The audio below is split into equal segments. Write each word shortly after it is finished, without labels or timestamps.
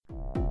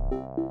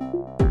You're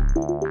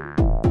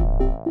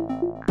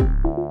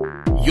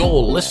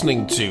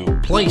listening to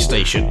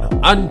PlayStation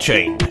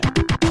Unchained.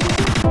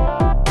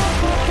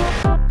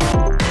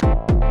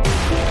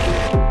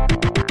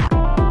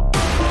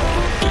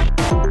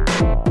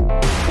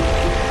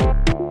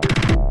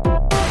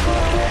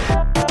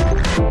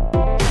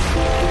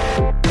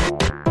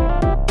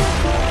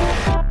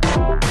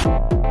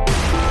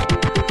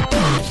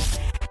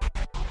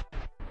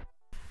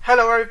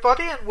 Hello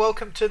everybody and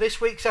welcome to this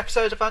week's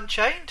episode of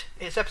Unchained.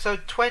 It's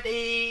episode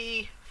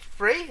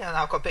 23 and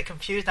I've got a bit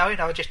confused now,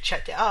 I just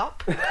checked it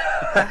up.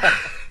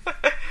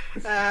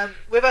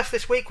 With us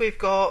this week we've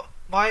got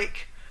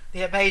Mike,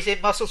 the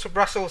amazing Muscles from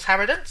Brussels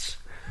Harridans.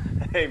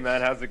 Hey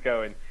man, how's it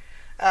going?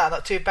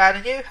 Not too bad,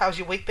 and you? How's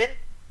your week been?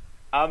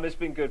 It's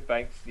been good,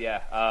 thanks.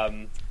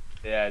 I'm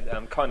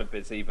kind of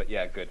busy, but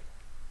yeah, good.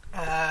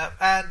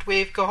 And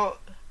we've got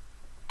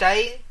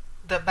Dane,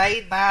 the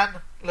main man,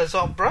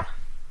 Lazombra.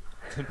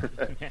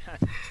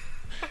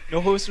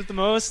 No host with the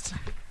most.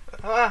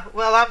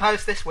 Well, I'm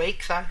host this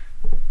week, so.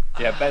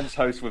 Yeah, Ben's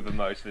host with the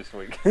most this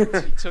week. He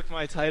took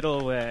my title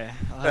away.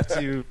 I'll have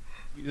to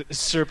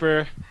usurp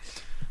her.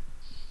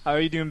 How are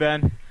you doing,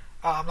 Ben?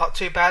 I'm not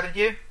too bad, and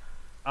you?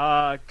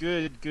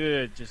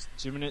 Good. Just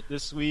gymming it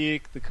this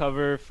week. The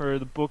cover for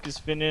the book is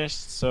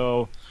finished,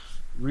 so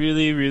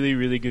really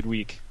good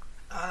week.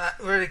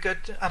 Really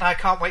good, and I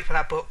can't wait for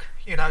that book.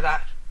 You know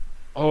that.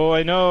 Oh,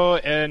 I know,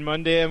 and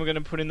Monday I'm going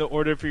to put in the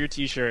order for your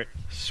t-shirt.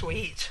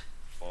 Sweet.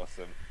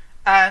 Awesome.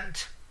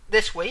 And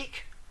this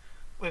week,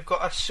 we've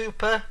got a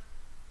super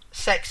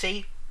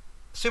sexy,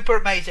 super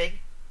amazing,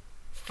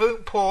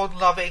 food porn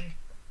loving,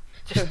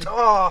 just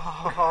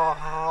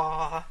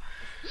Oh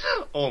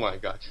my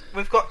god.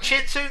 We've got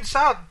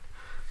Chin-Soon-Sun.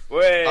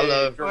 Way,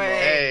 Hello. Way.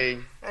 Hey.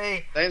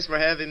 Hey. Thanks for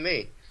having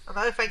me.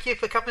 No, thank you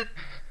for coming.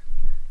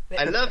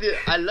 I love you.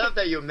 I love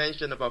that you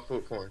mentioned about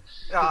food porn.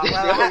 Oh, It's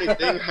well, the only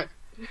thing.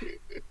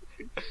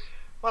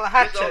 Well, I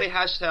had It's the only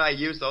hashtag I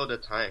use all the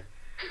time.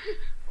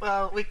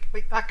 Well,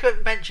 I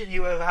couldn't mention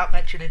you without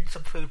mentioning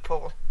some food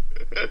porn.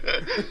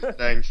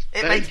 Thanks.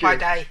 It Thank makes you. my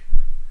day.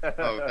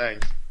 Oh,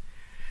 thanks.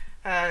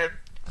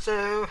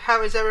 So,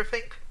 how is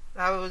everything?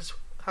 How's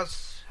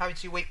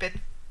your week been?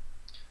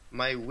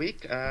 My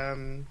week,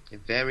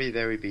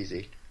 very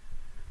busy.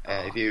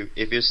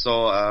 If you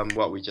saw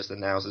what we just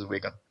announced this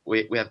week,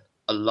 we have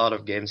a lot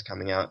of games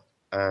coming out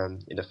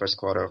in the first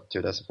quarter of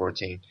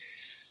 2014.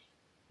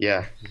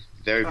 Yeah,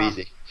 very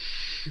busy.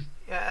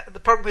 Yeah,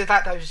 the problem with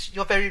that though is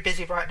you're very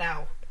busy right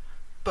now,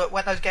 but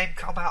when those games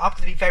come out, I'm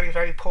going to be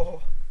very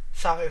poor.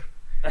 So.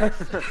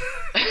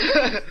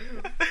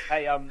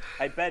 Hey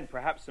Ben,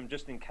 perhaps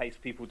just in case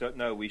people don't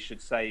know, we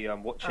should say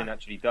what Chin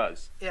actually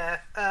does. Yeah,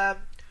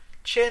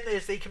 Chin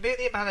is the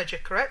community manager,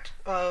 correct,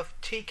 of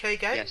TK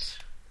Games. Yes.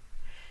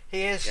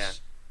 He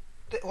is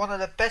one of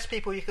the best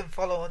people you can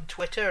follow on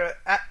Twitter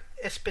at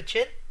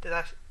Ispachin. Did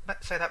I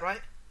say that right?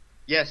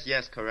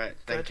 Yes,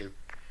 correct. Thank Good. you.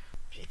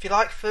 If you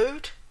like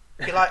food,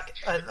 if you like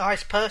a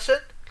nice person,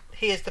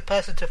 he is the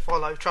person to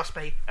follow. Trust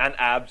me. And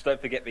abs,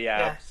 don't forget the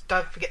abs. Yeah,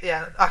 don't forget the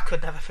abs. I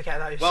could never forget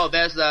those. Well,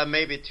 there's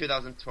maybe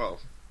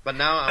 2012, but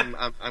now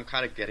I'm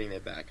kind of getting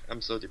it back. I'm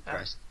so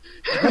depressed.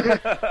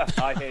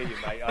 I hear you,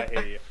 mate. I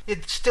hear you.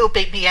 You'd still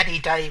beat me any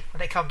day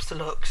when it comes to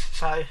looks.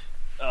 So.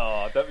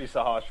 Oh, don't be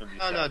so harsh on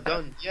yourself. No,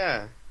 don't.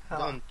 Yeah,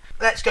 don't.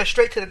 Let's go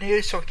straight to the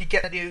news so we can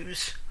get the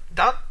news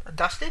done and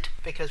dusted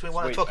because we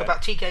want to talk man.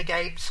 about TK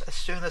Games as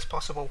soon as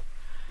possible.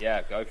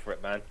 Yeah, go for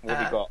it, man. What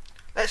have we got?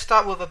 Let's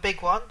start with a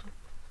big one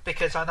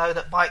because I know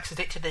that Mike's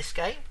addicted to this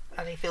game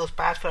and he feels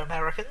bad for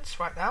Americans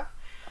right now.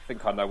 I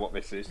think I know what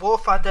this is. War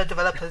Thunder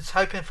developers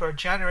hoping for a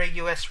January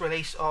US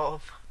release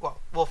of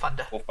War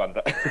Thunder. War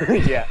Thunder.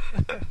 Yeah.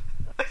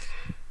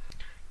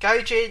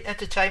 Gaijin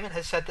Entertainment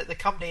has said that the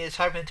company is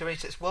hoping to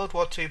release its World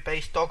War II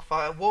based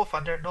dogfighter War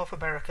Thunder in North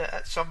America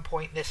at some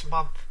point this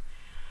month.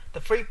 The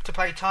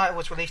free-to-play title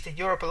was released in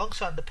Europe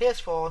alongside the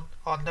PS4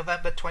 on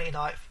November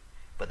 29th,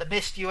 but the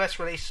missed US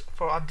release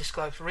for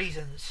undisclosed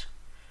reasons.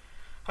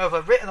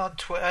 However, written on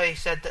Twitter, he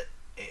said that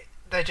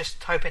they're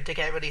just hoping to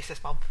get it released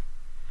this month.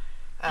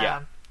 What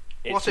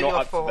are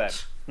your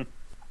thoughts?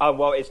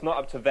 Well, it's not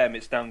up to them.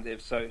 It's down.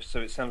 So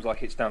it sounds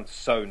like it's down to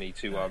Sony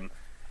to.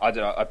 I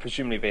don't know. I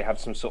presumably they have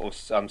some sort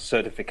of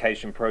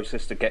certification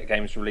process to get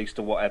games released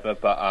or whatever.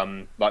 But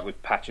like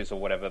with patches or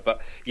whatever.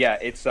 But yeah,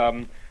 it's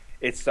a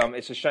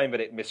shame that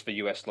it missed the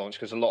US launch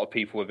because a lot of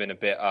people have been a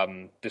bit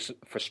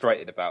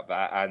frustrated about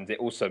that, and it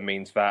also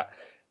means that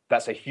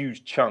that's a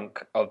huge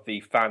chunk of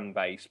the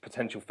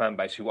potential fan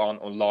base who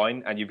aren't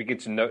online, and you begin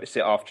to notice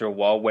it after a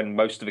while when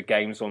most of the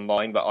games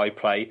online that I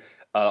play,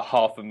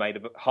 half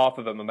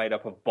of them are made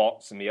up of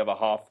bots and the other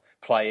half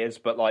players.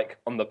 But like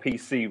on the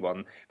PC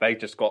one, they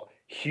just got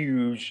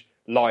huge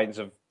lines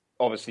of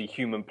obviously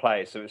human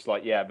players. So it's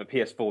like, yeah, the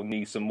PS4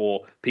 needs some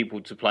more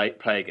people to play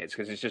against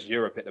because it's just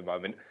Europe at the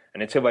moment.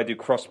 And until they do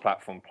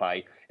cross-platform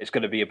play, it's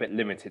going to be a bit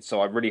limited.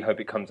 So I really hope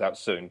it comes out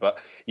soon. But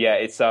yeah,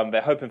 it's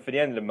they're hoping for the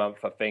end of the month,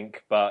 I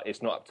think, but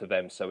it's not up to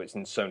them. So it's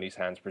in Sony's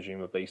hands,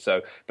 presumably.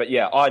 So, but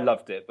yeah, I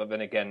loved it. But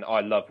then again,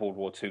 I love World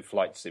War II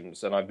flight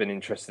sims, and I've been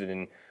interested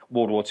in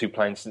World War II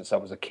playing since I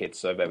was a kid.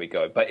 So there we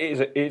go. But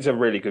it is a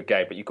really good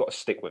game, but you've got to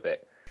stick with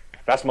it.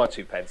 That's my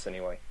 2 pence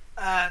anyway.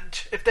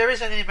 And if there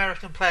is any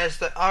American players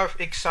that are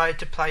excited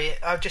to play it,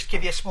 I'll just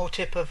give you a small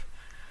tip of,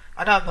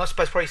 I know I'm not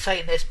supposed to probably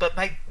say this, but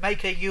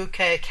make a UK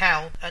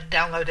account and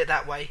download it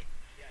that way.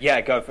 Yeah,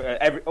 go for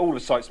all the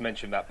sites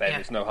mentioned that, Ben. Yeah.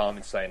 There's no harm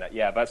in saying that.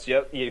 Yeah,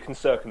 you can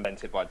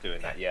circumvent it by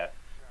doing that. Yeah.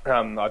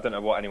 I don't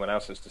know what anyone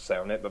else has to say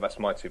on it, but that's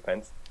my 2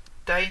 pence.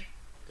 Dane?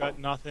 Got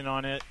nothing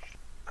on it.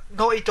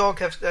 Naughty Dog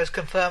has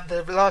confirmed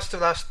the Last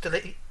of Us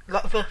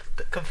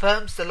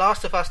confirms the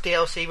Last of Us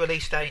DLC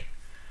release date,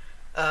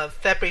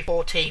 February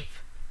 14th.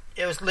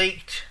 It was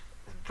leaked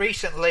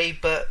recently,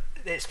 but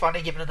it's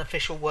finally given an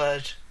official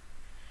word.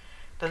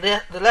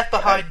 The Left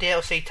Behind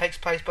DLC takes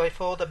place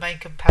before the main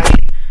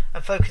campaign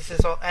and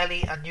focuses on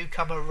Ellie and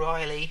newcomer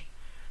Riley,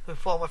 who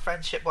form a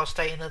friendship while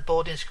staying in a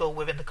boarding school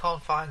within the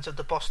confines of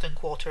the Boston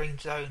quarantine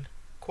zone.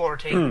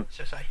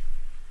 So say.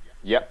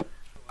 Yep.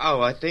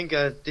 Oh, I think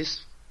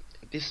this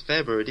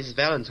February, this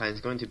Valentine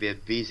is going to be a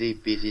busy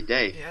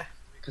day. Yeah.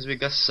 Because we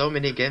got so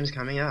many games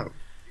coming out.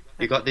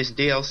 You got this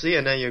DLC,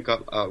 and then you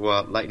got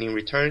Lightning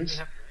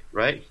Returns,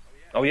 right?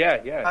 Oh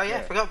yeah.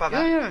 I forgot about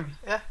that.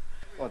 Yeah.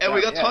 Well, and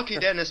we got Talkie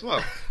Den as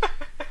well.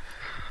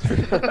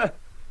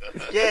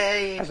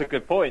 Yay! That's a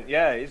good point.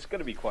 Yeah, it's going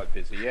to be quite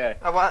busy. Yeah.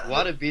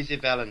 What a busy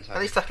Valentine.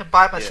 At least I can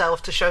buy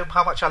myself to show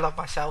how much I love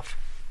myself.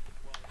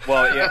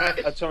 Well,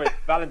 yeah. Sorry,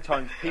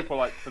 Valentine's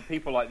for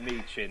people like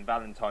me, Chin.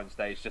 Valentine's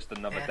Day is just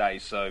another day,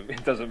 so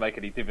it doesn't make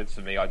any difference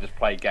to me. I just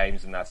play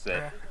games and that's it.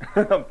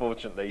 Yeah.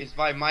 Unfortunately, it's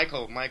by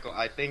Michael. Michael,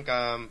 I think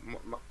I'm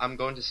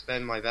going to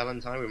spend my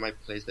Valentine with my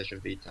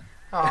PlayStation Vita.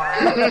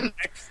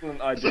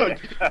 Excellent idea.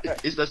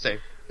 It's the same.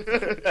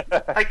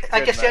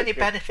 I guess the only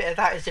benefit of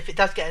that is if it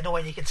does get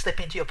annoying, you can slip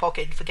into your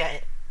pocket and forget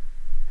it.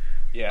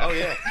 Yeah. Oh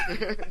yeah.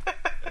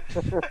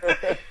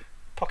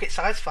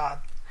 Pocket-sized fun.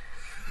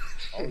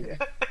 Oh yeah.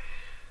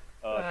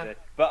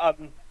 But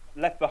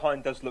Left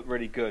Behind does look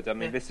really good. I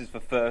mean, this is the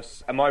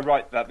first. Am I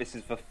right that this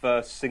is the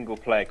first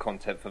single-player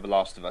content for The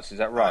Last of Us? Is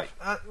that right?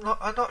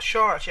 I'm not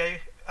sure actually.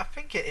 I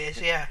think it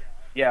is. Yeah.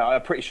 Yeah,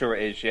 I'm pretty sure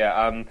it is. Yeah.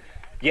 I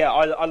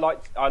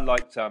liked.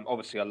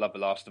 Obviously, I love The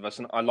Last of Us,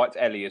 and I liked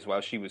Ellie as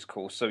well. She was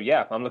cool. So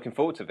yeah, I'm looking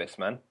forward to this,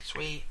 man.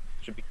 Sweet.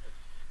 Should be.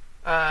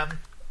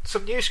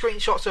 Some new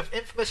screenshots of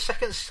Infamous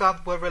Second Son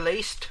were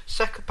released.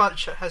 Sucker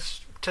Punch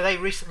has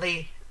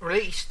recently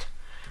released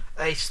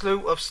a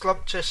slew of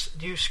slumptious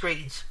new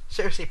screens.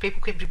 Seriously,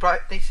 people seem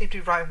to be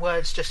writing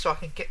words just so I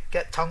can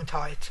get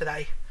tongue-tied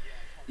today.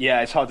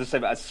 Yeah, it's hard to say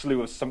that a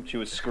slew of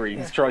sumptuous screens.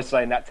 Yeah. Try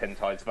saying that 10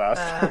 times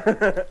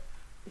fast.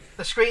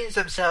 The screens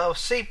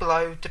themselves, see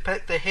below,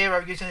 depict the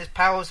hero using his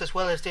powers as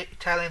well as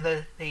detailing the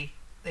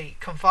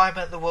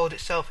confinement the world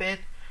itself in.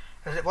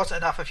 As it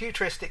wasn't enough, a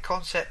futuristic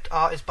concept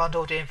art is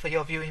bundled in for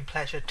your viewing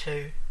pleasure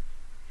too.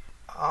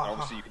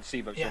 Obviously, you can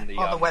see those on the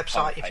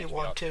website if you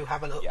want to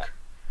have a look.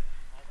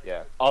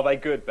 Yeah. Are they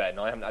good, Ben?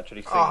 I haven't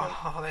actually seen them.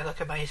 Oh, they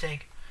look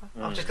amazing.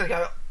 I'm just going to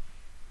go,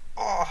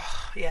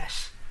 oh,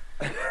 yes.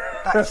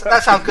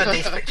 That's how good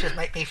these pictures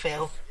make me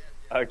feel.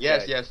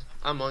 Okay. Yes.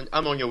 I'm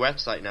on your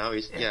website now.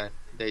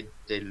 They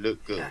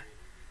look good. Yeah.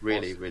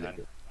 Really, awesome, really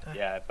good.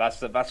 Yeah,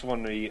 that's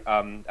one of the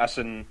that's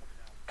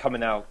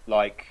coming out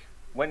like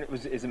when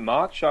is it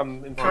March?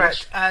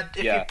 Correct. And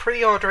if you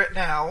pre-order it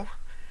now,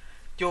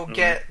 you'll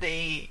get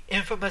the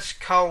Infamous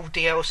Cole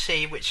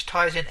DLC, which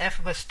ties in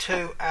Infamous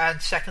 2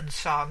 and Second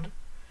Son.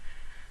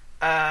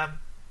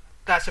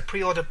 That's a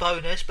pre-order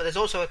bonus, but there's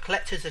also a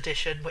collector's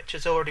edition, which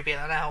has already been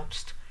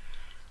announced,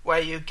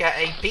 where you get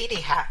a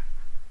beanie hat.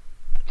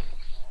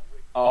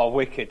 Oh,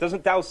 wicked!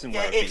 Doesn't Dowson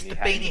wear a beanie hat? Yeah, it's the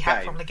beanie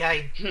hat from the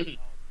game.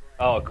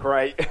 Oh,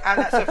 great!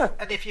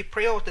 And if you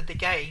pre-ordered the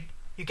game,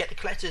 you get the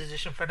collector's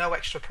edition for no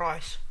extra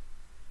price.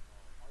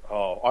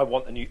 Oh, I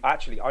want a new.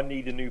 Actually, I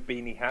need a new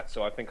beanie hat,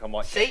 so I think I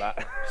might get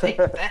that. See,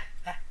 there.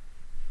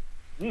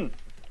 Exactly.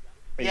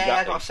 Yeah,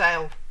 I got a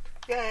sale.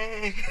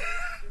 Yay!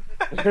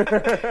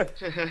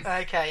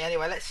 Okay.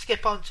 Anyway, let's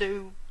skip on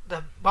to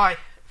my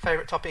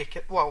favourite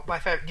topic. Well, my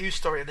favourite news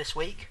story of this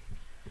week.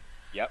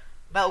 Yep.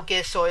 Metal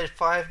Gear Solid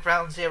 5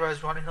 Ground Zero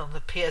is running on the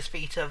PS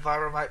Vita via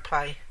remote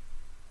play.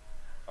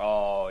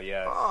 Oh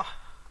yes. Oh,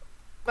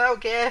 Metal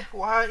Gear,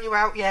 why aren't you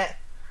out yet?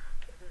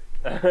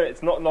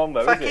 It's not long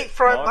though, if I keep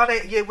throwing money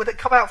at you, would it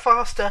come out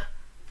faster?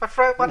 If I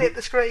throw money at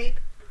the screen?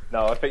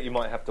 No, I think you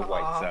might have to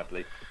wait,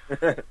 sadly.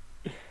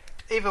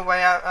 Either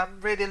way, I'm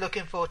really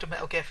looking forward to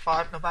Metal Gear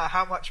 5, no matter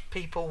how much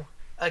people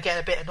are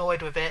getting a bit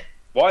annoyed with it.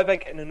 Why are they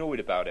getting annoyed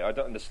about it? I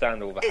don't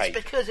understand all the hate.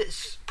 It's because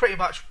it's pretty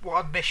much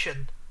one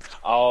mission.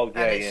 Oh,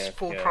 yeah, and it's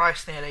full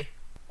price nearly.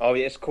 Oh,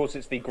 yes, of course,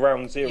 it's the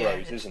Ground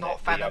Zeroes, isn't not it?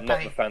 Phantom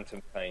not the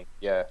Phantom Pain.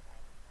 Yeah.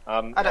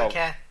 I don't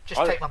care.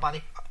 Just take my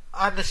money.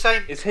 I'm the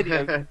same. Is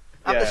Hideo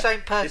I'm the Yeah. same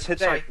It's person. Hideo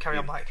Sorry, carry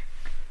on, Kojima. Mike.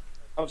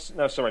 Oh,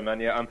 no, sorry, man.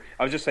 Yeah,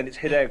 I was just saying it's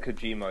Hideo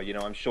Kojima. You know,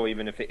 I'm sure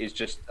even if it is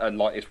just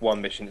like it's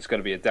one mission, it's going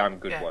to be a damn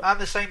good Yeah, one. I'm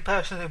the same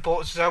person who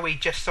bought Zoe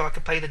just so I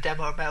could play the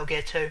demo of Metal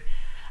Gear 2,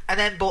 and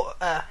then bought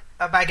a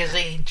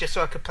magazine just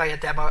so I could play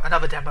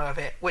another demo of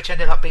it, which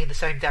ended up being the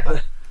same demo.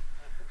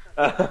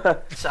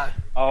 So.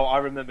 Oh, I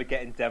remember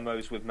getting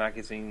demos with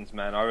magazines,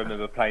 man. I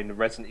remember playing the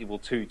Resident Evil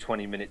 2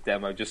 20-minute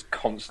demo just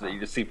constantly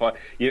to see if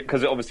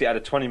because it obviously had a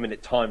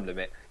 20-minute time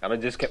limit, and I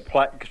just kept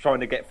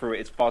trying to get through it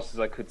as fast as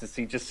I could to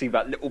see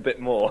that little bit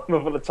more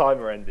before the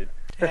timer ended.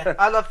 Yeah,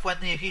 I love when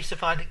you used to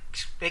find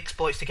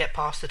exploits to get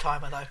past the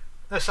timer, though.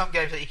 There's some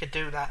games that you could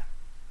do that.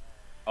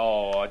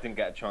 Oh, I didn't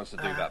get a chance to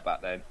do that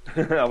back then.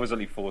 I was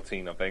only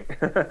 14, I think.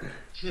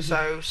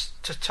 So,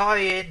 to tie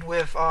in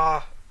with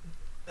our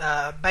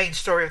main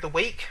story of the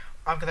week,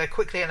 I'm going to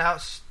quickly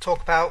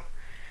talk about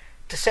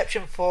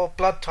Deception 4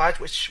 Blood Tides,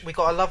 which we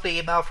got a lovely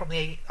email from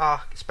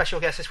our special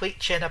guest this week,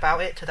 Chin,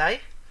 about it today.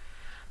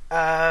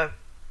 I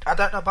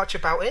don't know much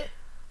about it.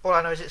 All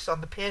I know is it's on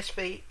the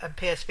PSV and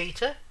PS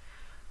Vita,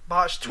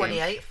 March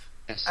 28th,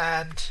 Yes.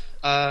 and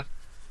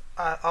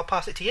I'll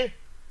pass it to you.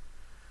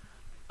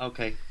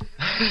 Okay.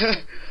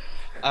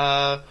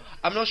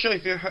 I'm not sure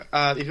if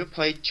you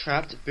played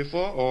Trapped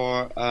before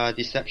or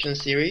Deception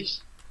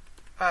series.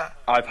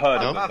 I've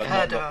heard of them, I've but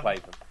heard not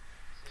played them.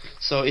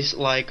 So it's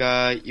like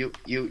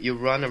you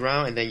run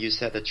around and then you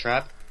set the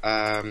trap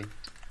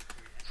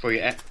for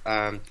your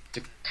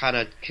to kind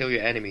of kill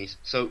your enemies.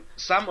 So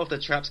some of the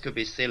traps could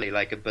be silly,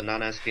 like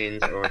banana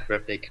skins or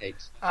birthday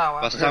cakes, Oh, wow.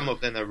 but some of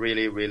them are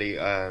really really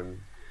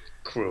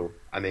cruel.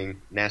 I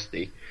mean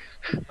nasty.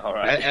 All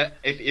right.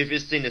 If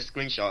you've seen the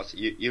screenshots,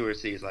 you will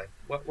see it's like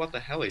what the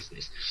hell is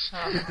this?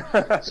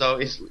 Oh. So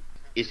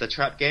it's a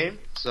trap game.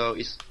 So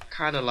it's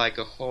kind of like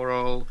a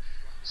horror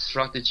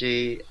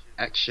strategy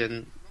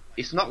action.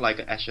 It's not like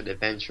an action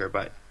adventure,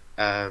 but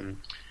I'm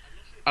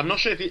not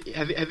sure if you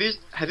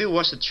have you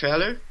watched the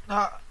trailer?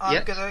 No,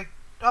 I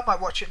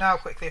might watch it now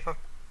quickly if I.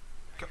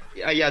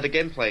 Yeah, the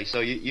gameplay. So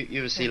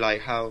you will see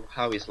like how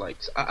it's like.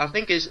 I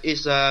think it's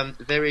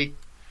very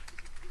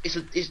it's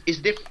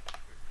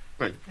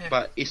different,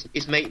 but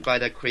it's made by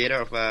the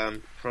creator of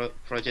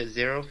Project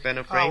Zero,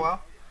 Phantom Frame. Oh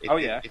well.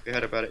 If you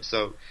heard about it,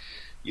 so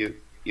you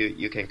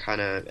can kind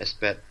of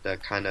expect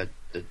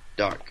the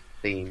dark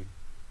theme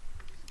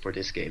for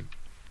this game.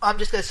 I'm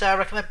just going to say I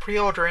recommend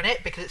pre-ordering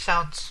it because it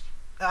sounds.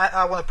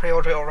 I want to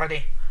pre-order it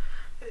already.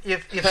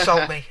 You've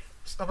sold me.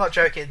 I'm not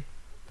joking.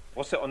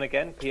 What's it on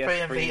again?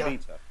 PS3 and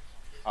Vita.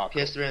 Oh,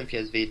 cool. PS3 and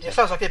PS Vita. It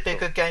sounds like it'd be a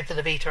good game for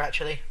the Vita,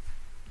 actually.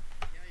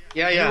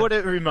 Yeah, You yeah. know what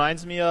it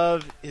reminds me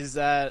of is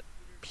that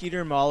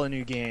Peter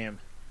Molyneux game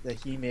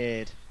that he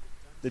made,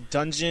 the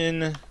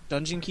Dungeon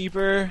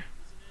Keeper,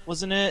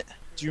 wasn't it?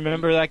 Do you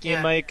remember that game,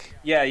 Yeah. Mike?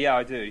 Yeah,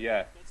 I do.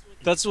 Yeah.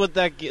 That's what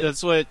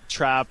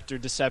Trapped or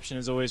Deception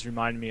has always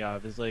reminded me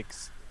of. Is like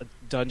a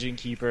Dungeon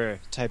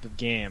Keeper type of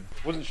game.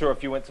 Wasn't sure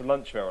if you went to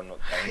lunch there or not.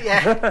 Dave.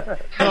 Yeah.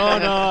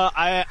 No,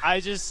 I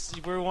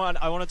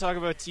want to talk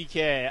about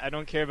TK. I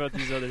don't care about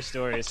these other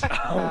stories.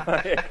 Oh,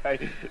 right,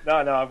 okay.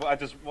 No, I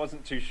just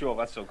wasn't too sure.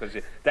 That's all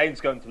because Dane's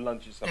going to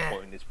lunch at some Yeah.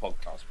 point in this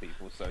podcast,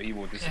 people. So he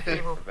will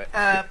disappear for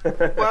a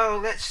bit.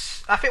 Well,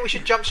 I think we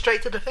should jump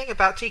straight to the thing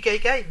about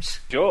TK Games.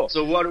 Sure.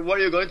 So what are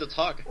you going to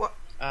talk? What?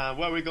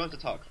 What are we going to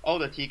talk? All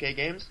the TK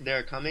games,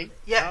 they're coming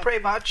Yeah, out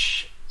pretty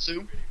much.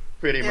 soon?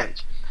 Pretty Yeah.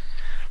 much.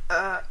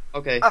 Okay.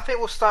 Okay. I think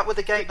we'll start with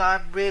the game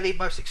that I'm really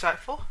most excited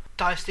for: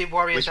 Dynasty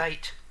Warriors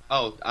 8.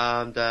 Oh,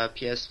 the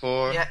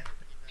PS4, Yep.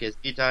 PS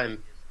Vita,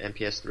 and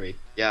PS3.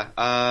 Yeah.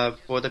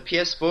 For the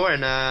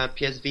PS4 and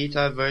PS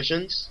Vita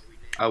versions,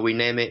 we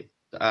name it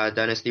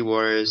Dynasty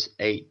Warriors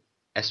 8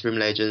 Extreme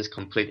Legends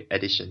Complete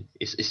Edition.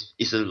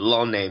 It's a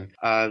long name.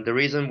 The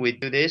reason we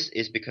do this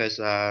is because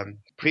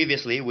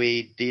previously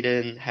we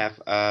didn't have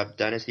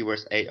Dynasty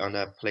Warriors 8 on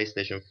the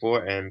PlayStation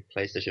 4 and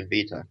PlayStation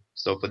Vita.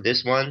 So for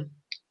this one,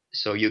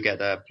 so you get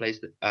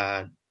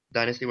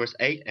Dynasty Warriors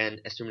 8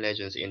 and Extreme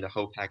Legends in the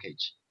whole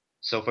package.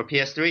 So for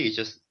PS3, it's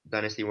just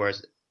Dynasty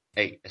Warriors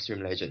 8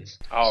 Extreme Legends.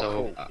 Oh, so,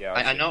 cool. Yeah,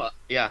 I know.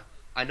 Yeah,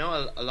 I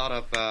know a lot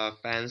of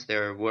fans.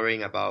 They're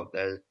worrying about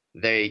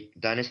the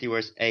Dynasty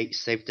Warriors 8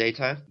 save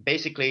data.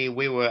 Basically,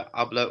 we will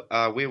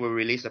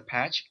release a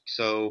patch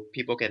so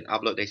people can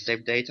upload their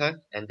save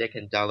data and they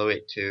can download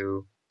it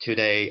to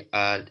their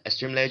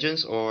Extreme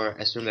Legends or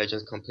Extreme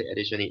Legends Complete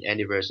Edition in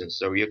any version.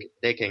 So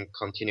they can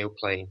continue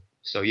playing.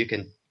 So you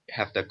can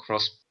have the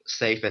cross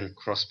save and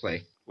cross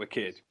play.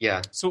 Wicked.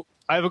 Yeah. So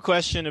I have a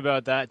question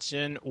about that,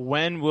 Jin.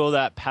 When will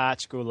that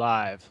patch go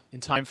live? In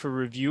time for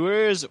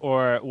reviewers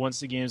or once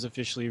the game is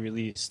officially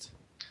released?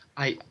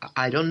 I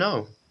don't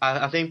know.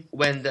 I think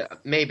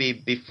maybe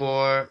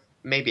before,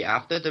 maybe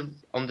after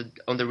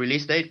on the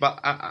release date, but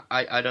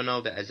I don't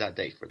know the exact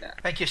date for that.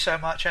 Thank you so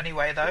much.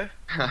 Anyway, though.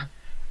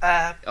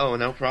 Oh,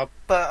 no problem.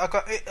 But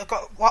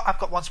I've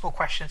got one small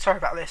question. Sorry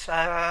about this.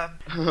 The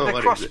What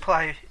is it?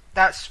 crossplay.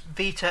 That's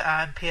Vita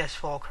and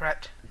PS4,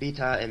 correct?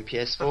 Vita and The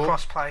PS4.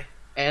 crossplay.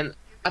 And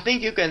I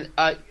think you can.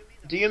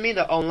 Do you mean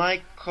the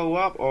online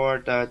co-op or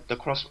the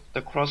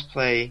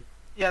crossplay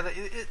Yeah,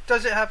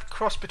 does it have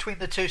cross between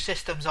the two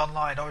systems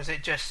online, or is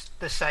it just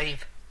the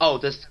save? Oh,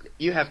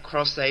 you have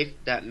cross save.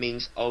 That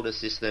means all the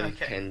systems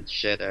Okay. can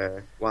share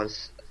the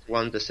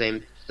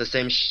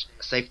same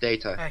save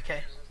data.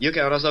 Okay. You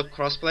can also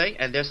crossplay,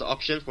 and there's an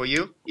option for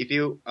you. If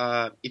you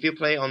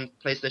play on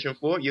PlayStation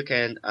 4, you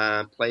can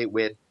play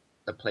with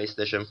the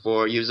PlayStation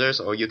 4 users,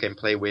 or you can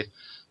play with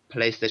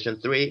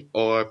PlayStation 3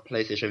 or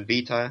PlayStation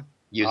Vita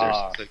users.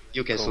 So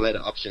you can cool. select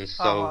the options.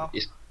 So Oh, wow.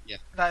 yeah.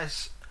 That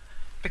is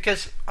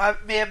because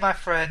me and my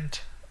friend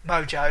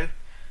Mojo,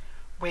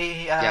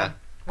 we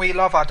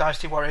love our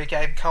Dynasty Warrior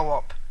game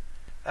co-op.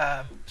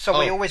 So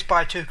we always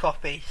buy 2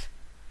 copies.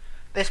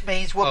 This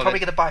means we're probably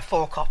going to buy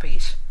 4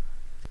 copies.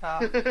 No,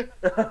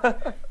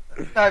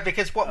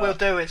 because what we'll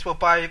do is we'll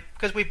buy,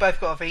 because we both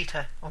got a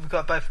Vita and we've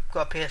both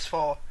got a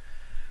PS4.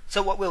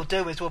 So what we'll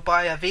do is we'll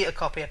buy a Vita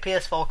copy, a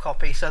PS4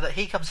 copy, so that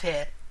he comes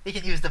here, he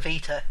can use the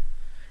Vita,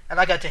 and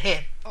I go to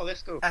him, Oh,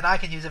 that's cool. and I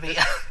can use a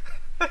Vita.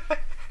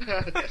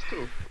 That's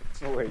cool.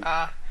 Sweet.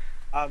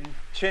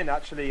 Chin,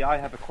 actually, I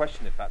have a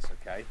question, if that's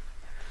okay.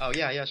 Oh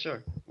yeah,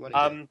 sure. What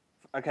is it?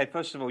 Okay,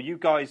 first of all, you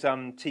guys,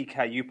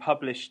 TK, you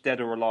publish Dead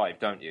or Alive,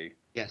 don't you?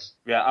 Yes.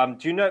 Yeah.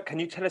 Do you know? Can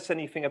you tell us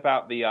anything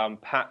about the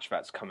patch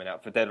that's coming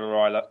out for Dead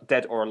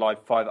or Alive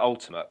 5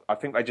 Ultimate? I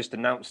think they just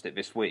announced it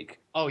this week.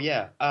 Oh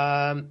yeah.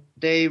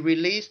 They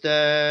released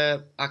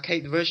the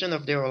arcade version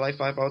of Dead or Alive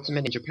 5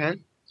 Ultimate in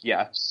Japan.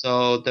 Yeah.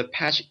 So the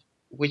patch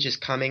which is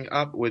coming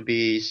up would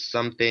be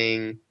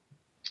something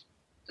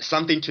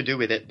to do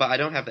with it, but I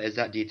don't have the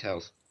exact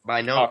details. But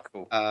I know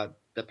cool.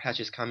 The patch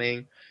is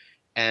coming,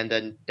 and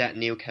then that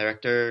new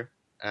character,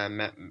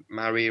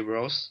 Mary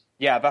Rose.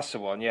 Yeah, that's the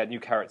one. Yeah, new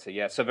character.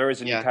 Yeah, so there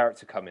is a new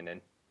character coming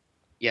in.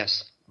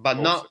 Yes, but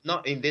Awesome.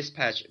 not in this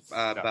patch.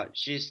 But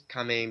she's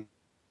coming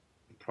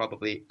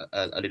probably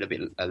a little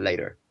bit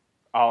later.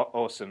 Oh,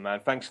 awesome, man!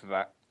 Thanks for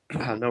that.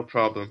 No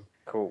problem.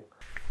 Cool.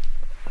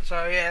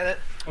 So yeah,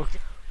 Okay.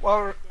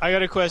 well, I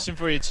got a question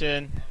for you,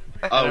 Chin.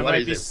 Oh, I what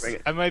might is it? Bring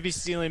it. I might be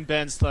stealing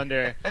Ben's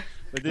thunder,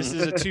 but this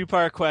is a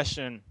 2-part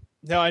question.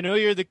 Now, I know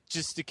you're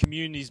just the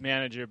communities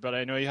manager, but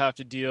I know you have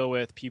to deal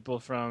with people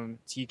from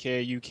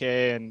TK,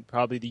 UK, and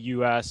probably the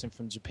US and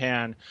from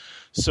Japan.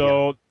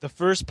 So the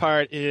first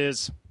part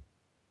is,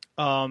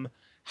 if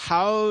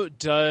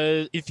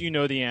you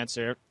know the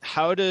answer,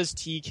 how does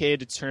TK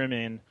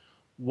determine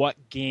what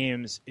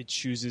games it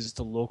chooses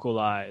to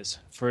localize?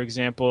 For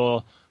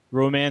example,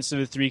 Romance of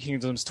the Three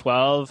Kingdoms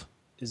 12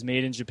 is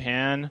made in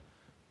Japan,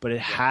 but it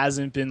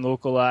hasn't been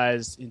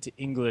localized into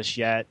English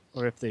yet,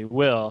 or if they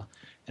will.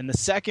 And the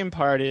second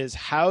part is,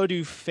 how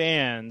do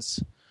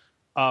fans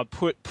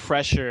put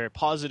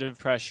positive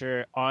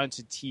pressure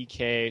onto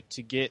TK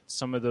to get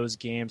some of those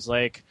games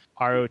like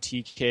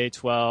ROTK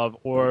 12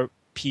 or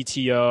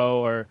PTO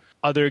or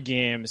other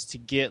games to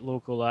get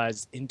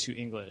localized into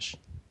English?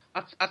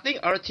 I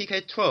think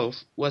RTK 12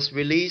 was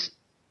released.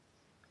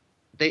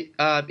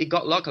 It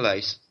got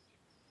localized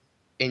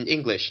in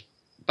English,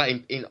 but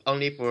in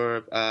only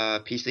for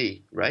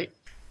PC, right?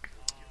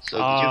 So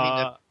did you mean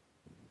that?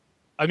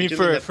 I mean, Did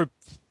you mean for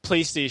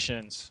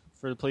PlayStations,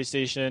 for the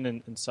PlayStation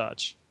and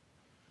such.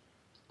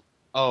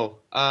 Oh,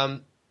 I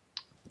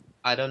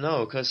don't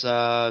know, because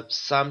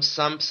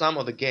some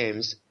of the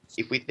games,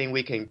 if we think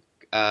we can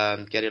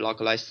get it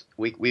localized,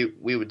 we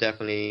would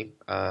definitely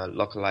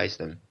localize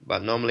them.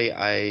 But normally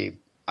I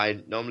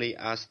normally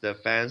ask the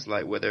fans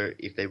like whether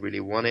if they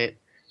really want it,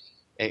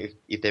 and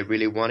if they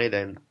really want it,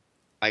 then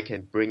I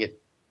can bring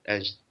it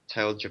and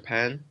tell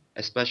Japan.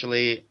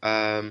 Especially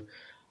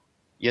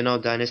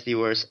Dynasty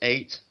Wars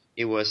 8,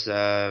 it was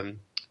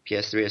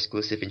PS3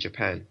 exclusive in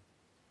Japan.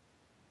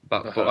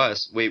 But for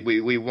us,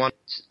 we want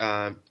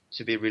to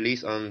be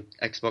released on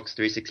Xbox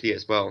 360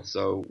 as well.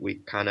 So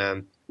we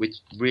try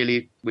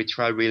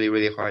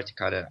really hard to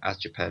kind of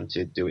ask Japan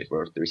to do it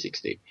for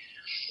 360.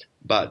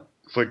 But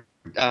for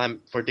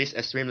this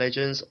Extreme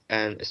Legends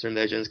and Extreme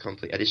Legends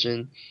Complete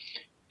Edition,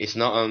 it's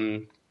not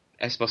on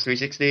Xbox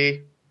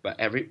 360.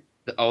 But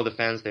all the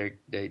fans they're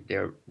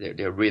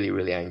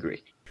really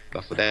angry.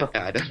 But for that,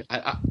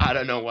 I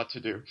don't know what to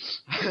do.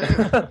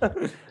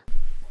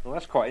 Well,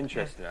 that's quite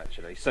interesting,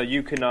 actually. So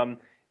you can,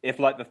 if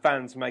like the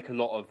fans make a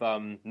lot of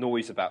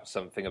noise about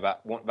something,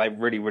 about what they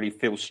really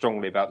feel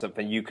strongly about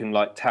something, you can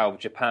like tell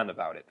Japan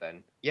about it.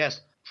 Then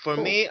Yes, for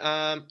Cool. me,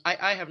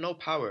 I have no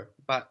power,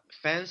 but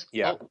fans,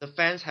 the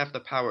fans have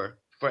the power.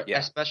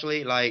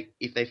 Especially like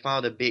if they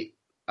found a big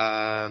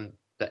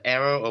the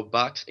error or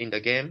bugs in the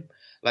game.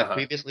 Like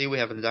previously, we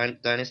have the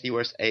Dynasty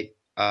Wars 8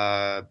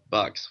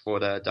 bugs for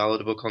the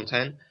downloadable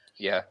content.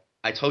 yeah,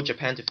 I told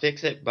Japan to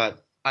fix it,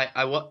 but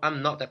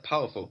I'm not that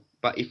powerful.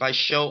 But if I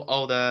show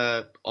all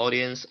the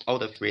audience, all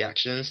the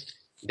reactions,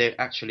 they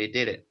actually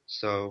did it.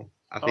 So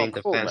I think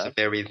cool, the fans man. are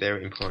very,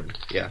 very important.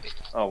 Yeah.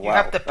 oh wow, you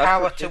have the That's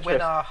power really to win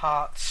interesting. our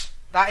hearts.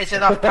 That is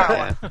enough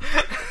power.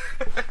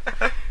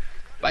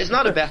 But it's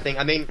not a bad thing.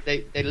 I mean,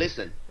 they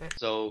listen,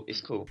 so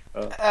it's cool.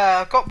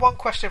 I've got one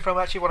question from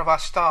actually one of our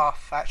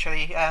staff,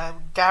 actually.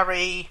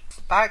 Gary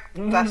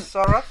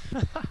Bagdasora.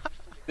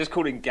 Just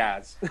call him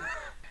Gaz.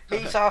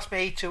 He's asked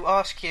me to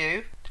ask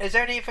you Is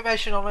there any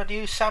information on a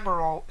new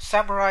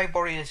Samurai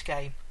Warriors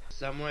game?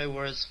 Samurai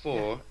Warriors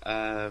 4,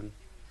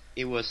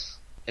 it was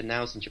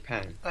announced in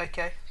Japan.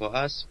 Okay. For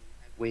us,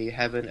 we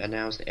haven't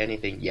announced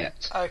anything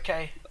yet.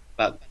 Okay.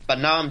 But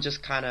now I'm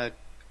just kind of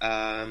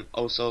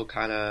also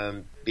kind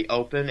of be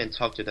open and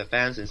talk to the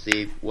fans and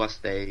see what's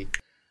their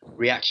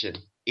reaction.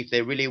 If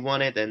they really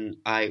want it, then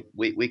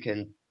we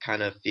can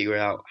kind of figure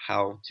out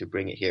how to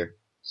bring it here.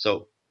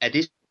 So at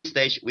this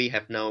stage, we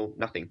have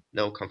nothing,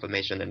 no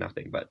confirmation and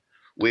nothing, but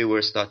we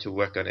will start to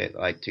work on it,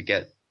 like to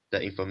get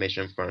the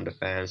information from the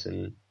fans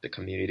and the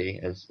community,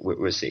 and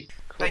we'll see.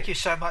 Thank you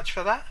so much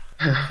for that.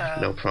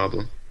 No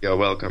problem. You're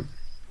welcome.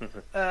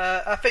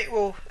 I think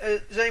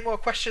is there any more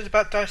questions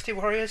about Dynasty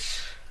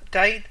Warriors?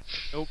 Dane?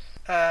 Nope.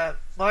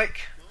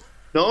 Mike?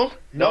 No,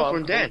 No,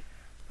 from Dan.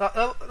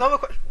 No more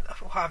questions.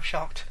 Oh, I'm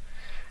shocked.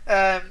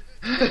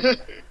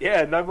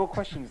 Yeah, no more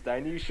questions,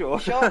 Dane. Are you sure?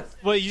 Sure.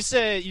 Well, you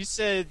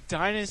said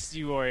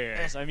Dynasty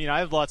Warriors. I mean, I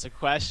have lots of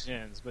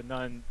questions, but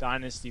none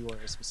Dynasty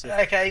Warriors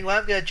specific. Okay, well,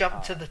 I'm going to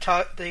jump to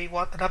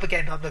another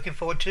game I'm looking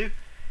forward to.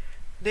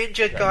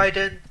 Ninja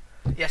Gaiden.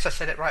 Yes, I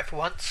said it right for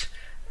once.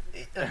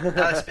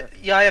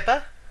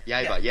 Yaiba?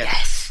 Yaiba,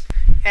 yes.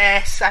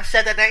 Yes, I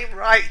said the name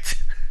right.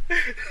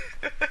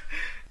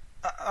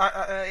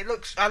 It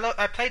looks.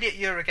 I played it at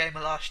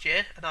Eurogamer last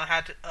year, and I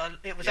had.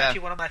 It was actually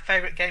one of my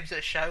favourite games at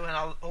the show, and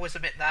I'll always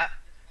admit that.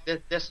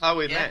 That's how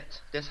we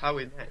met. That's how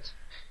we met.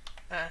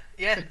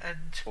 And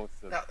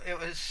Awesome. it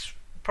was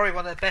probably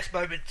one of the best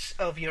moments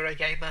of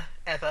Eurogamer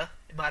ever,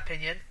 in my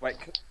opinion. Wait,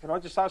 can I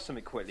just ask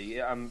something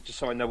quickly? Just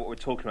so I know what we're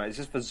talking about. Is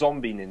this the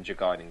Zombie Ninja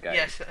Gaiden game?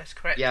 Yes, that's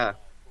correct. Yeah.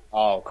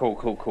 Oh,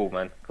 cool,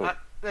 man. Cool.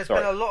 There's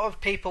Sorry. been a lot of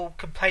people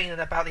complaining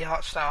about the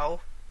art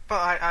style, but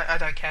I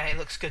don't care. It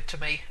looks good to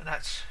me, and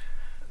that's.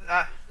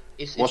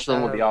 What's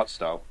wrong with the art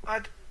style?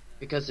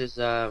 Because it's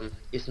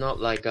not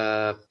like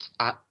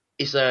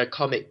it's a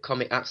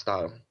comic art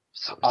style.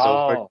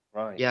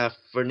 Right. Yeah,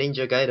 for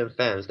Ninja Gaiden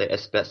fans, they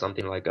expect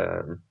something like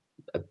a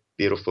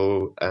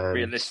beautiful,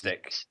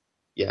 Realistic.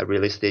 Yeah,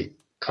 realistic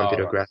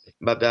computer right. graphic.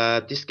 But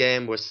this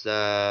game was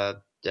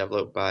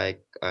developed by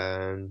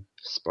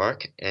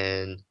Spark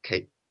and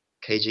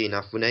Keiji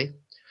Inafune.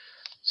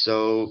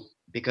 So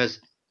because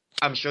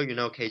I'm sure you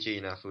know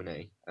Keiji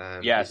Inafune.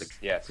 Yes, he's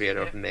the yes.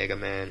 creator of Mega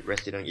Man,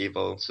 Resident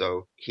Evil.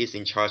 So he's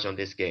in charge on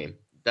this game.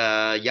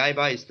 The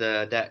Yaiba is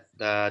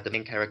the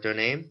main character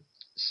name.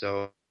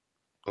 So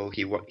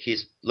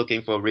he's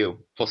looking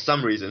for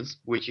some reasons,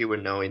 which you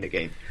will know in the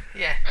game.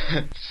 Yeah.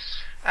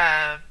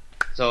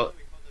 So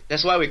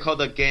that's why we call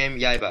the game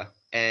Yaiba.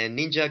 And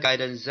Ninja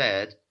Gaiden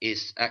Z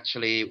is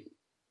actually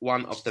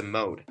one of the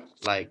mode.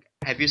 Like,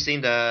 have you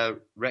seen the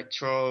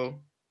retro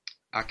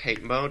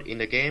arcade mode in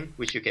the game,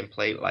 which you can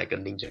play like a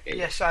Ninja Gaiden?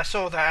 Yes, I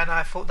saw that, and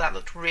I thought that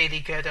looked really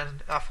good,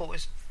 and I thought it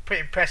was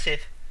pretty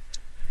impressive.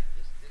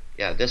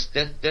 Yeah, that's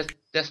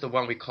the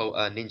one we call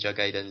Ninja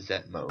Gaiden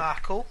Z mode.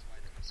 Cool.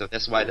 So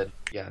that's why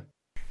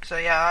So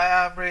yeah,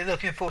 I am really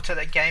looking forward to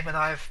that game,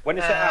 and When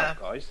is it out,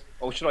 guys?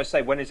 Or should I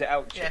say, when is it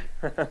out? Yeah.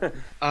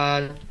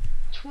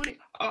 20.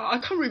 I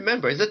can't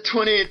remember. Is it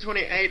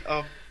 28th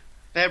of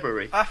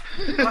February? I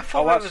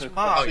thought it was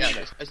March. Oh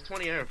yeah, it's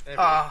 28th of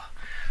February.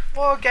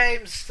 More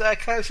games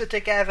closer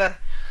together.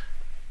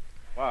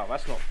 Wow,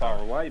 that's not far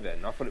away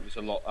then. I thought it was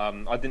a lot.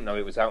 I didn't know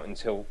it was out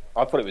until.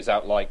 I thought it was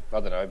out like, I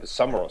don't know, the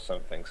summer or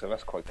something. So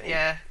that's quite cool.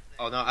 Yeah.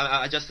 Oh no,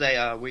 I just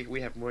say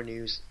we have more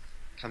news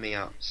coming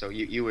out, so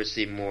you will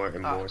see more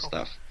and more cool.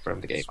 stuff from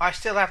the game. I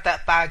still have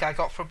that bag I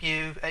got from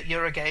you at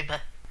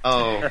Eurogamer.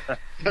 Oh,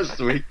 that's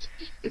sweet.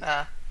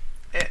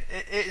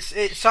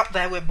 It's up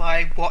there with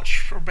my watch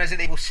from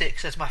Resident Evil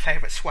 6 as my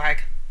favourite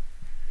swag.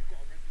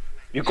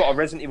 You've got a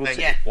Resident Evil 6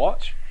 Yeah.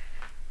 watch?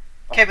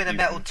 Came in a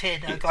metal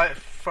tin. I got it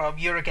from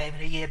Eurogamer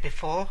a year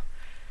before.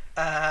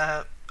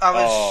 I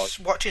was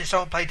watching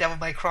someone play Devil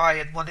May Cry,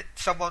 and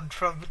someone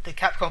from the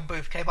Capcom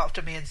booth came up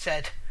to me and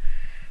said,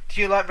 "Do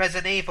you like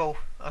Resident Evil?"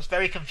 I was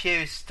very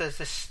confused. There's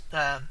this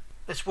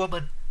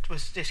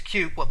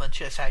cute woman,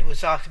 should I say,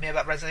 was asking me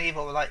about Resident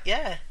Evil. We're like,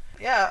 yeah,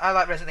 I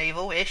like Resident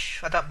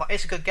Evil-ish.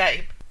 It's a good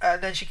game.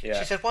 And then she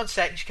said, 1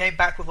 second, she came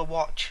back with a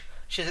watch.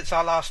 She said, it's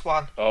our last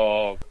one.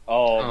 Oh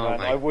man,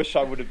 my. I wish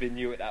I would have been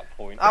you at that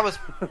point. I was.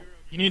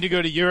 You need to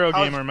go to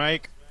Eurogamer,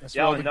 Mike. That's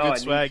where all the good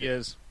swag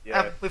is.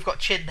 Yeah. We've got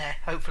Chin there.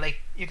 Hopefully,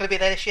 you going to be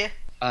there this year?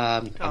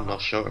 I'm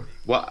not sure.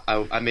 What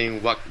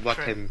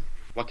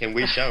what can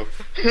we show?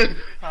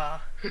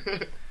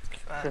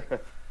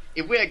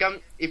 If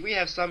we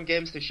have some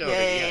games to show,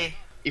 then yeah.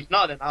 If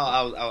not, then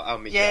I'll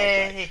meet you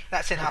outside. Yay!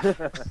 That's enough.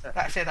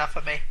 That's enough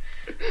for me.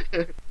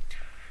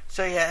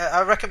 So yeah,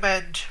 I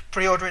recommend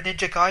pre-ordering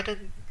Ninja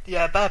Gaiden.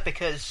 Yeah,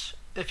 because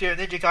if you're a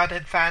Ninja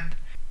Gaiden fan,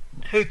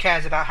 who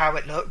cares about how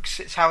it looks?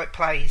 It's how it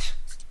plays.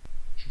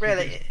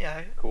 Really, you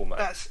know. Cool,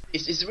 man.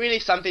 It's really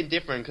something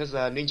different because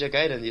Ninja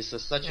Gaiden is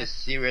such a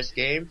serious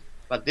game,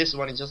 but this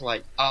one is just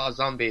like,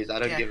 zombies. I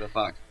don't give a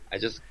fuck. I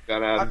just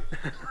gotta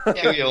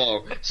kill you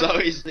all. So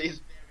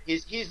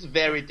he's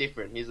very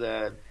different. He's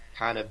a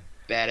kind of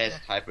badass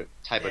type of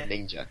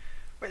ninja.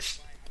 Which,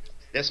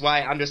 that's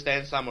why I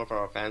understand some of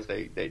our fans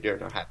they're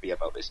not happy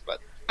about this, but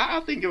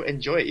I think you'll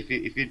enjoy it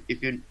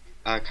if you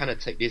kind of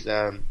take this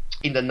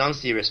in the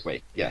non-serious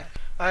way. Yeah.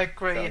 I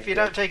agree. If you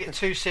don't take it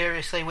too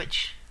seriously,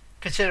 which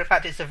consider the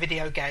fact it's a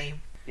video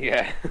game,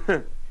 Yeah.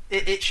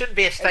 it shouldn't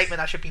be a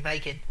statement I should be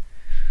making.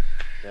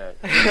 Yeah.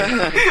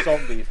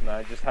 Zombies,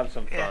 man. Just have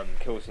some fun. Yeah.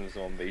 Kill some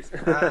zombies.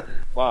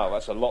 Wow,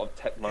 that's a lot of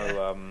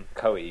Tecmo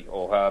Koei,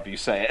 or however you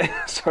say it.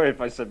 Sorry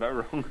if I said that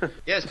wrong.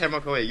 Yes, Tecmo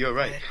Koei, you're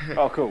right.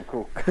 Oh, cool.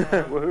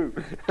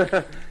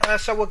 Woohoo.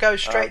 So we'll go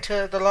straight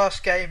to the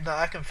last game that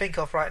I can think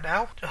of right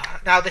now.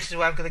 Now this is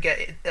where I'm going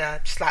to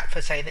get slapped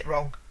for saying it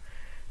wrong.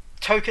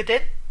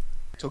 Tokiden?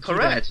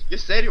 Correct. You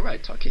said it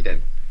right.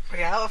 Tokiden.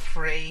 3 out of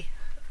 3.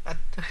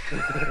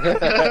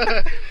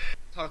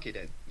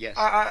 Tokiden. Yes.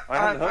 I've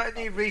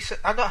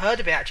not heard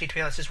of it actually, to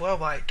be honest, as well,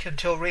 Mike,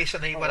 until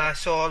recently when I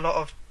saw a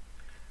lot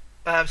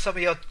of some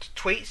of your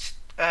tweets,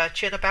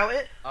 Chin, about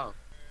it. Oh,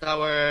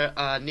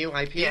 our new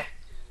IP. Yeah.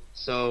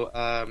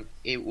 So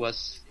it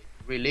was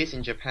released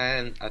in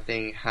Japan, I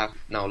think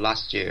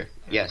last year.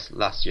 Yes,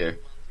 last year,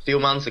 few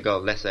months ago,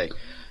 let's say,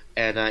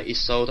 and it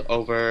sold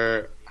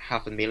over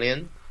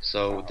 500,000.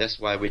 So that's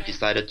why we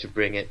decided to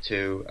bring it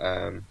to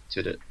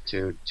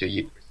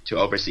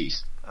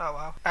overseas. Oh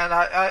wow! And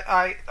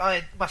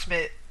I must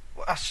admit,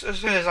 as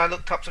soon as I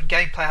looked up some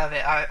gameplay of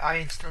it, I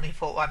instantly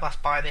thought I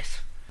must buy this.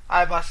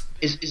 I must.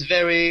 It's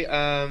very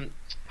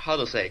how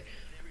to say?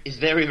 It's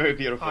very very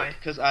beautiful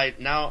because I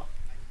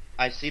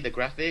see the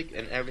graphic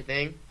and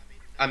everything.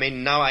 I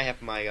mean now I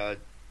have my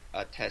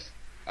test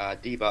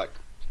debug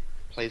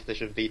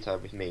PlayStation Vita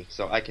with me,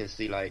 so I can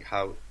see like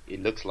how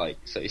it looks like.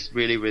 So it's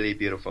really really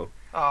beautiful.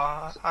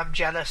 Oh, I'm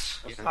jealous.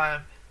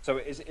 Yeah. So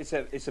it's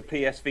a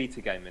PS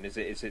Vita game, and is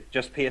it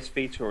just PS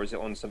Vita or is it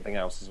on something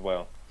else as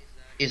well?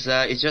 It's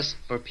just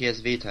for PS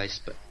Vita.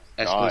 It's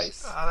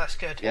Nice. Oh, that's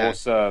good. Yeah.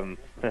 Awesome.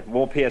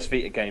 More PS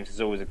Vita games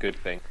is always a good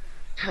thing.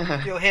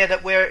 You'll hear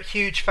that we're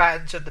huge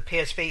fans of the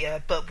PS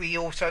Vita, but we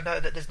also know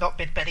that there's not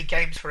been many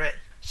games for it.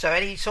 So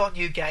any sort of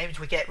new games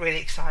we get really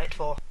excited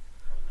for.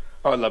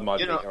 I love my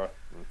You know- Vita.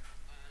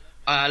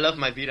 I love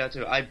my Vita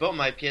too. I bought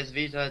my PS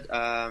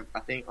Vita I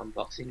think on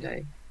Boxing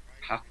Day,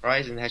 half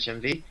price in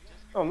HMV.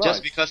 Oh, nice.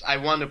 Just because I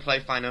want to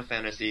play Final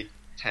Fantasy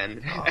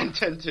 10 and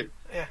 10 too.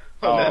 Yeah.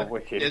 Oh,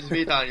 wicked. PS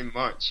Vita in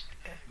March.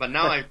 But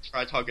now I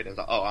try Tokiden. It's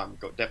like, I'm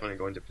definitely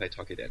going to play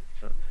Tokiden.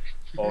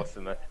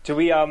 Awesome. Man. Do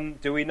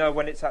we know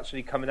when it's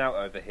actually coming out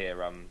over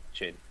here,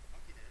 Chin?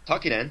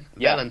 Tokiden,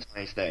 Yeah.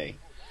 Valentine's Day.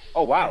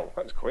 Oh wow,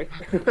 that's quick.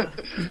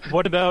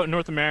 What about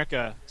North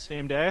America?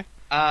 Same day?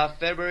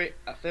 February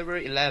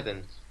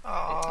 11th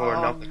Oh, for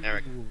North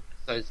America.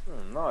 So it's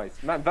Oh,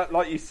 nice, man. But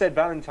like you said,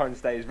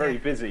 Valentine's Day is very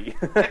busy.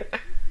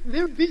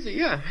 they're busy,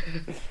 yeah.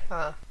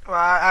 well,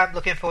 I'm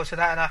looking forward to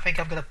that, and I think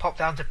I'm going to pop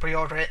down to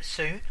pre-order it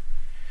soon.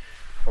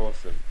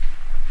 Awesome.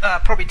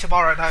 Probably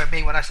tomorrow, knowing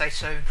me when I say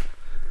soon.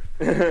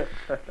 Go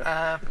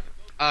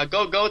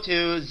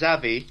to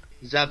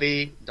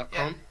Zavi.com.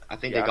 Yeah. I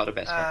think Yeah. they got the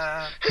best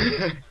ones.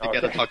 You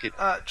gotta talk it.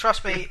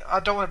 Trust me, I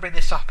don't want to bring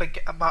this up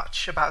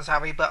much about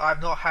Zavi, but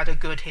I've not had a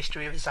good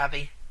history with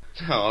Zavi.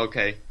 Oh,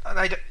 okay.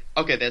 They don't,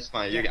 Okay, that's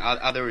fine. You got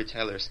other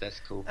retailers, that's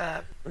cool.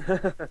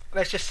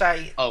 let's just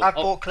say Oh, I've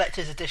oh. bought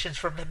collector's editions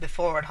from them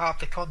before, and half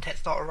the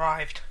content's not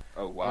arrived.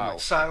 Oh wow.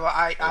 So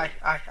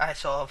I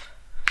sort of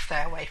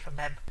stay away from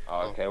them.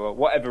 Oh, okay. Well,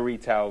 whatever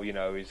retail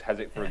has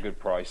it for a good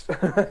price.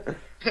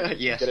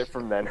 Yes. Get it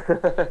from then.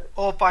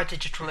 Or buy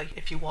digitally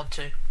if you want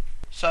to.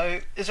 So,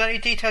 is there any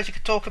details you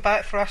could talk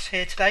about for us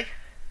here today?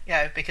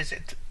 Yeah, because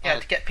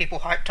to get people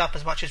hyped up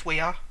as much as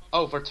we are.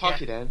 Oh, for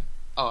Tokiden.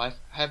 Oh, I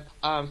have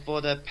for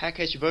the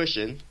package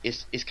version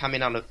is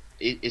coming out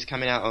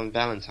on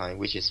Valentine,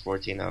 which is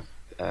 14th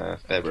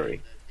of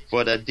February.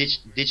 For the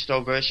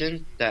digital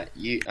version that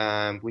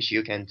which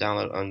you can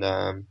download on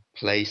the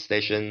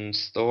PlayStation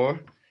Store,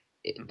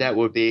 that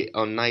will be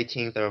on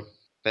 19th of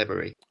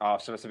February. Oh,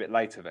 so it's a bit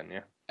later then,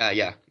 yeah.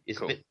 Yeah, it's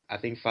Cool. I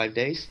think 5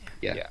 days.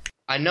 Yeah. Yeah.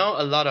 I know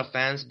a lot of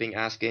fans been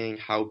asking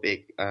how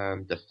big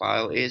the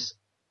file is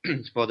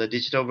for the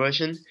digital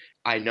version.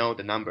 I know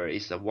the number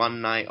is a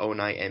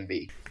 1909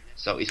 MB,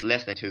 so it's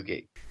less than 2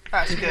 gig.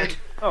 That's good.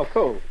 Oh,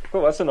 cool.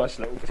 Cool. That's a nice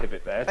little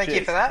tidbit there. Thank you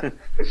Cheers. for that.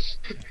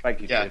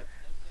 Thank you. Yeah. Chin.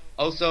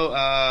 Also,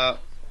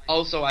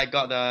 I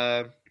got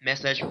a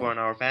message from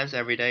our fans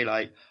every day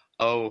like,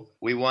 "Oh,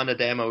 we want a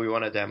demo.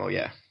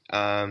 Yeah.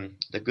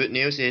 The good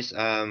news is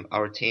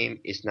our team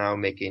is now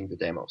making the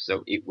demo,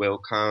 so it will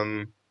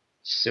come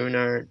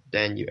sooner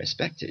than you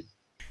expected.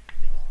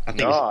 I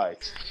think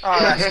Nice. Oh,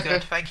 that's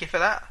good. Thank you for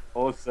that.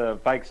 Awesome.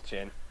 Thanks,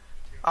 Chin.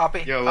 I'll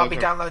be You're I'll be welcome.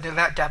 downloading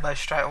that demo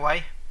straight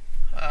away.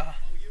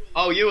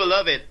 Oh, you will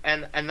love it.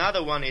 And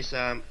another one is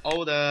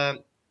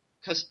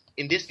because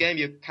in this game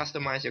you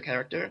customize your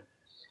character,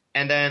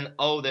 and then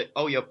all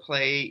your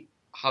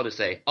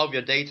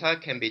your data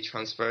can be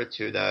transferred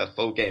to the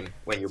full game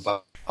when you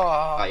buy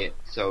Oh, it.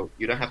 So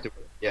you don't have to.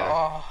 Yeah.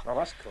 oh, Oh,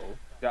 that's cool.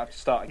 You have to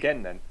start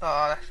again then.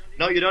 oh,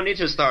 No, you don't need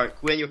to start.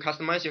 When you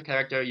customize your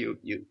character, you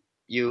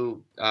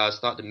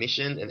start the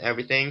mission and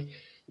everything.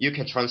 you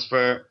can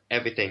transfer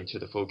everything to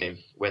the full game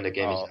when the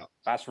game is out.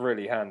 That's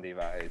really handy.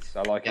 That is.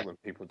 I like Yeah. it when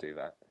people do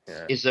that.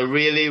 Yeah. It's a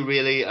really,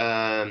 really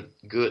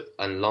good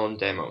and long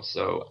demo,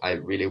 so I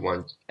really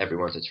want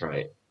everyone to try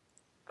it.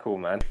 Cool,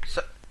 man.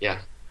 Yeah.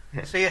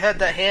 So you heard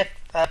that here,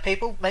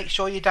 people. Make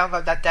sure you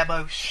download that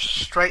demo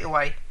straight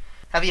away.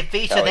 Have your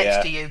Vita Oh, next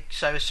yeah. to you,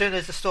 so as soon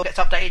as the store gets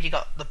updated, you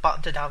got the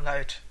button to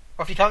download.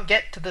 Or if you can't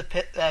get to the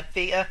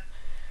Vita,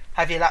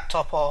 have your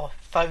laptop or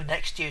phone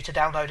next to you to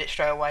download it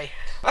straight away.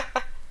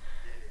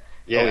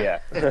 Yeah.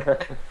 Oh yeah.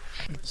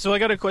 So I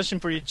got a question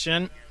for you,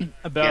 Chin,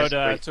 about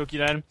Yes,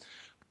 Toukiden.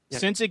 Yeah.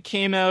 Since it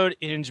came out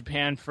in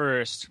Japan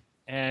first,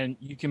 and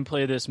you can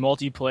play this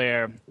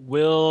multiplayer,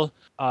 will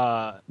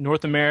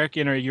North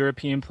American or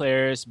European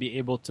players be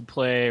able to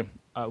play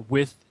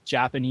with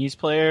Japanese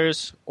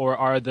players, or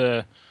are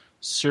the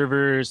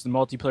servers, the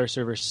multiplayer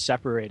servers,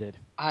 separated?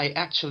 I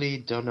actually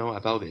don't know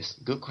about this.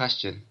 Good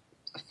question.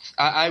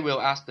 I will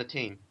ask the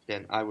team,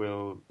 then I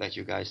will let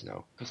you guys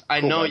know. Because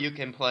I Cool, know man. you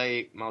can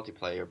play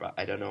multiplayer, but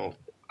I don't know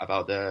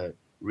about the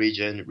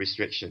region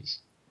restrictions.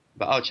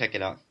 But I'll check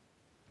it out.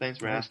 Thanks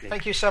for asking.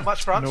 Thank you so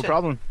much for No answering.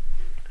 problem.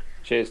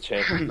 Cheers,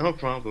 Chin. No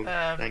problem.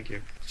 Um, Thank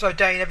you. So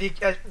Dane, have you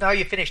now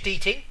you finished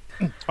eating?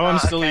 Oh, I'm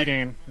still okay.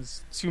 eating.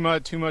 It's too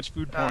much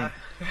food porn.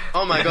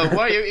 Oh my god,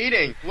 what are you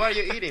eating? What are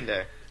you eating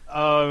there?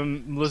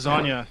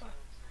 Lasagna.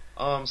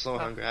 Oh, I'm so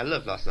hungry. I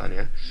love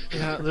lasagna.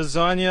 Yeah,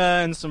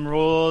 lasagna and some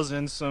rolls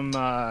and some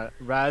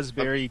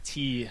raspberry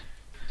tea.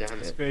 Damn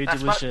It's it. very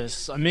That's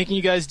delicious. I'm making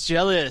you guys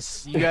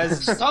jealous. You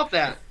guys, Stop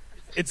that!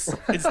 it's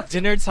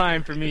dinner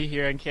time for me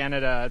here in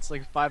Canada. It's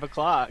like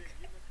 5:00.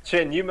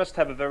 Chin, you must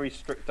have a very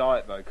strict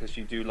diet though, because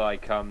you do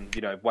like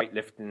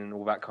weightlifting and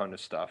all that kind of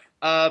stuff.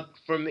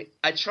 For me,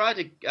 I try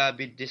to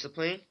be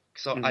disciplined,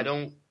 so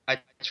I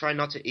try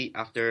not to eat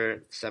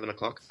after 7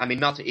 o'clock. I mean,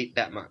 not to eat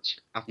that much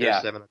after Yeah.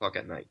 7 o'clock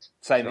at night.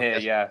 Same So here,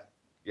 that's-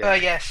 yeah.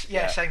 Yes,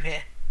 Yeah. same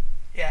here.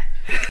 Yeah.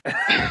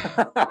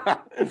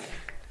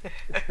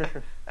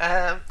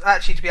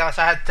 Actually, to be honest,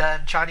 I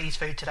had Chinese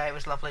food today. It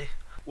was lovely.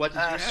 What did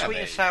you have? Sweet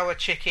and sour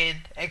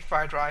chicken, egg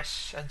fried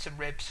rice, and some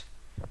ribs,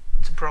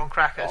 and some prawn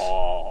crackers.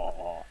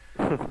 Oh.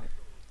 I've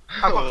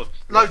got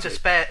loads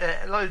of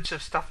loads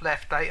of stuff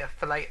left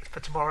for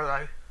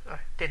tomorrow though.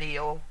 Didn't eat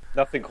all.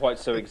 Nothing quite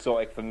so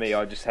exotic for me.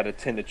 I just had a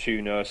tin of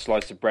tuna, a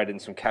slice of bread,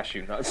 and some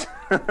cashew nuts.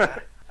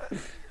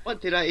 What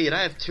did I eat?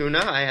 I have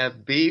tuna, I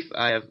have beef,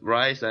 I have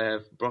rice, I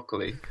have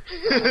broccoli.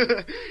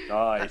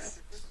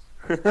 Nice.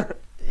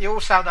 You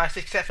all sound nice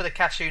except for the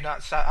cashew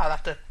nuts. So I'll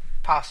have to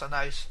pass on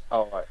those.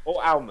 Oh, right.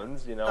 Or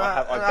almonds, I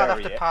I'll have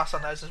bury to it. pass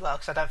on those as well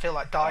because I don't feel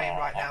like dying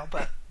right now.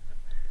 But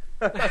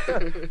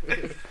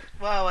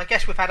well, I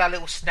guess we've had our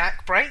little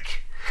snack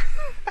break.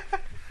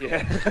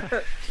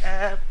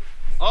 Yeah.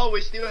 Oh,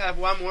 we still have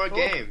one more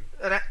game.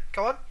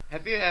 Go on.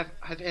 Have you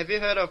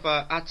heard of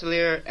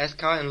Atelier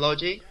SK and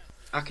Logi?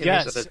 Alchemist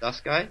Yes. of the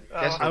Dusk Guy?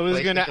 That's I on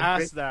was gonna PlayStation 3.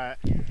 ask that.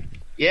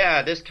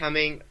 Yeah, this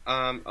coming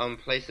on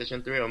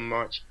PlayStation 3 on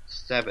March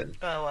 7th.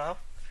 Oh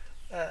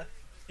well.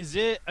 Is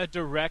it a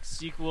direct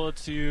sequel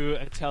to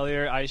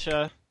Atelier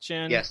Aisha,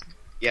 Chin?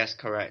 Yes,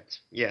 correct.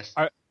 Yes.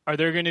 Are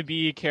there going to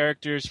be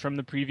characters from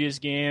the previous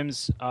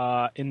games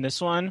in this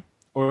one,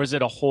 or is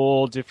it a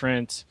whole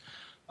different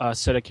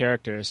set of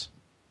characters?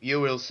 You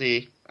will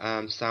see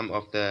some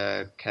of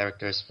the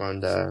characters from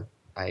the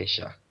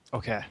Aisha.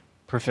 Okay,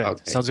 perfect.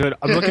 Okay. Sounds good.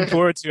 I'm looking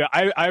forward to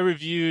it. I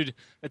reviewed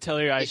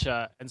Atelier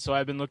Aisha, and so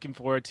I've been looking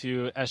forward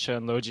to Esha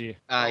and Logi.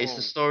 It's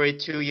the story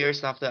 2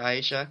 years after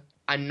Aisha.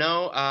 I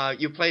know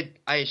you played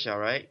Aisha,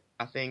 right?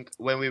 I think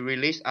when we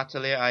released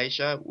Atelier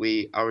Aisha,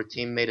 our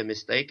team made a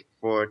mistake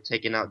for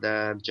taking out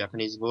the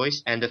Japanese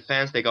voice, and the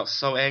fans, they got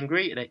so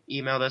angry, they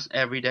emailed us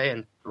every day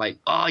and like,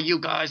 oh, you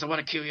guys, I want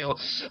to kill you.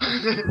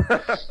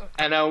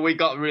 And we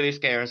got really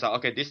scared. So,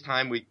 okay, this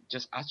time we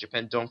just asked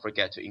Japan, don't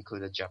forget to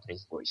include the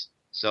Japanese voice.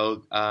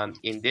 So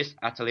in this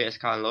Atelier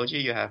SK and Logi,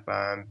 you have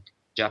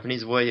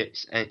Japanese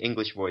voice and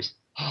English voice.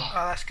 Oh,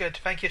 that's good.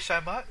 Thank you so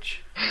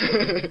much.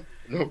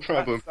 No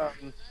problem.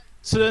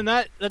 So then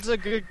that's a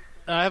good.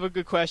 I have a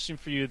good question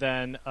for you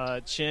then,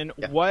 Chin.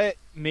 Yeah. What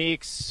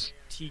makes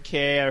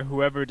TK or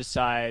whoever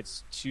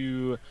decides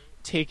to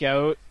take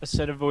out a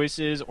set of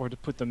voices or to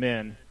put them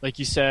in? Like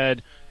you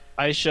said,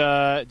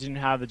 Aisha didn't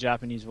have the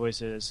Japanese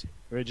voices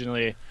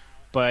originally,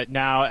 but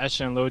now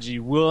Esha and Logi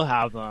will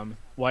have them.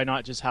 Why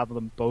not just have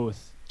them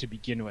both to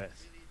begin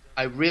with?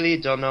 I really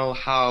don't know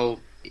how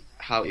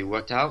it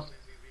worked out,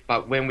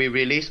 but when we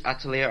release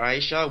Atelier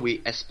Aisha,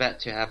 we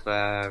expect to have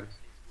a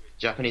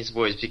Japanese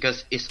voice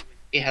because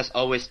it has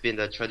always been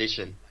the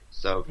tradition.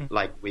 So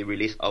like we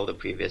released all the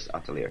previous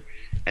Atelier,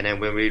 and then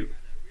when we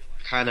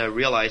kind of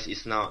realized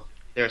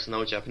there's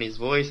no Japanese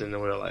voice, and then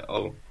we're like,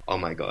 oh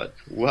my god,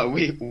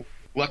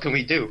 what can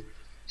we do?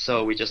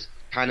 So we just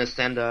kind of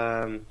send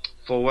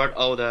forward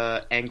all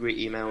the angry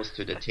emails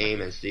to the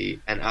team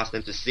and ask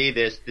them to see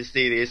this.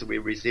 We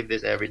receive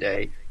this every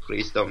day.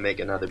 Please don't make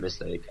another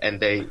mistake. And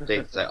they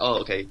say,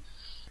 oh, okay,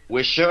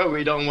 we're sure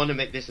we don't want to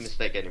make this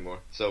mistake anymore,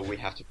 so we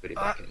have to put it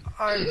back in.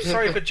 I'm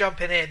sorry for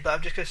jumping in, but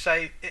I'm just going to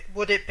say,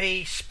 would it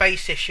be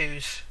space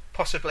issues,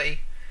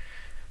 possibly?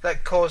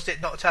 that caused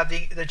it not to have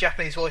the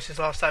Japanese voices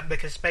last time,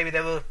 because maybe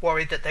they were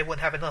worried that they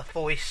wouldn't have enough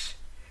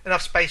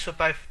space for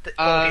both the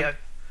audio.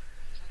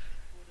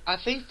 I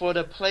think for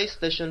the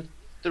PlayStation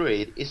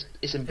 3,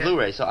 it's in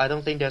Blu-ray, so I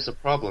don't think there's a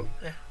problem.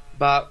 Yeah.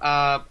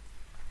 But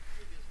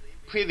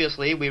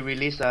previously we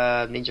released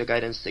Ninja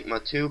Gaiden Sigma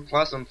 2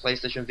 Plus on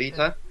PlayStation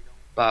Vita,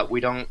 but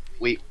we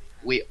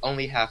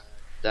only have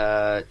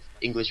the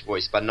English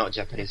voice but not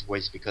Japanese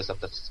voice because of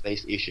the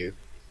space issue.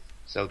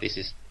 So this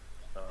is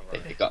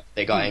they got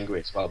angry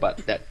as well, but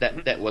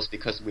that was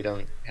because we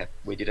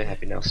didn't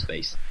have enough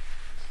space.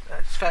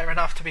 That's fair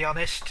enough, to be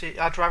honest.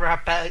 I'd rather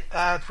have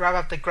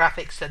the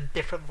graphics than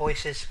different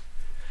voices.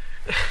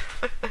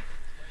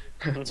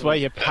 That's why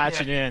you patch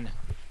it in.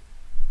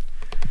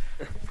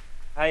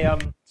 Hey,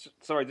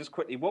 sorry, just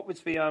quickly, what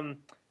was the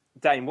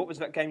Dane? What was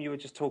that game you were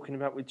just talking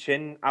about with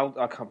Chin?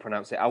 I can't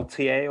pronounce it.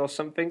 Altair or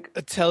something.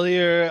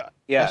 Atelier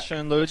Asha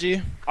and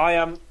Logi.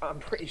 I'm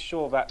pretty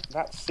sure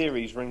that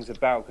series rings a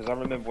bell because I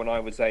remember when I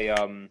was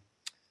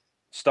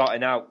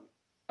starting out.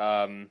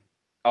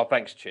 Oh,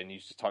 thanks, Chin. You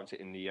just typed it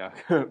in the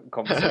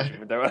conversation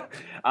window.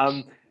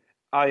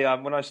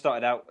 When I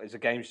started out as a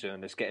games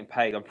journalist getting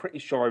paid, I'm pretty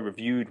sure I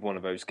reviewed one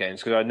of those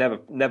games because I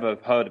never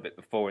heard of it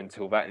before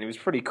until that, and it was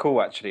pretty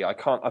cool actually. I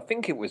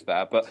think it was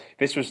that, but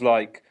this was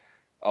like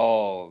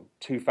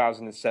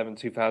 2007,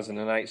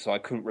 2008, so I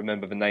couldn't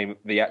remember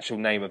the actual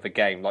name of the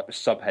game, like the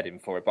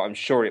subheading for it. But I'm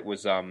sure it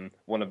was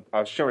one of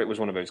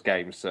those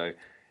games. So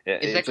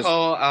is it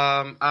called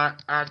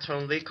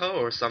Arton Lico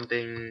or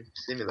something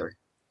similar?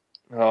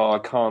 Oh, I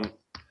can't.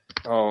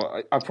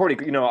 Oh, I probably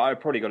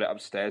got it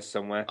upstairs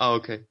somewhere. Oh,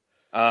 okay.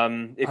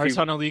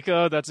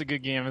 Artonalico, that's a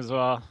good game as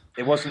well.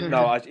 It wasn't.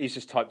 No, he's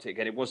just typed it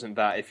again. It wasn't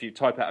that. If you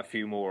type out a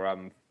few more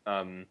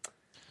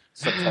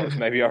subtitles,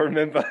 maybe I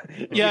remember.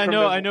 Yeah,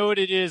 I know what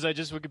it is. I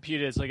just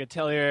Wikipedia. It's like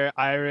Atelier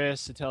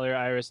Iris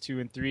 2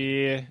 and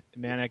 3,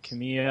 Mana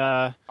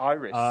Khemia.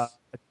 Iris. I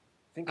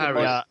think it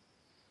was.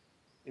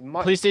 It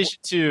might,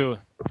 PlayStation 2.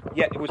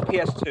 Yeah, it was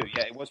PS2.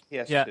 Yeah, it was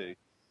PS2. Yeah.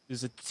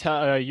 There's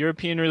a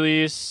European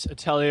release.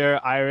 Atelier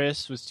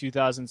Iris was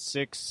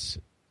 2006.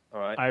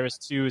 All right. Iris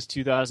 2 was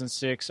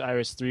 2006.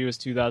 Iris 3 was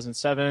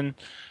 2007.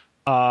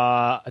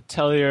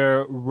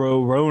 Atelier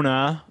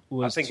Rorona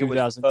was 2010. I think it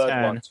was the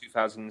third one,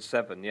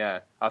 2007.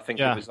 Yeah, I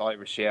think it was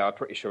Iris. Yeah, I'm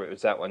pretty sure it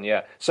was that one.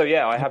 Yeah. So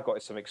yeah, I have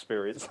got some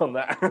experience on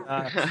that.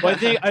 Well,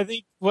 I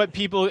think what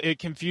it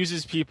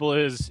confuses people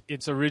is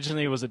it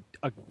was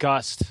a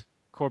Gust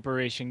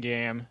Corporation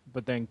game,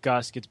 but then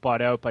Gust gets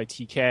bought out by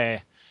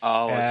TK.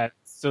 Oh. Okay.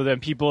 So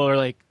then people are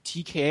like,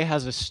 TK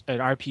has an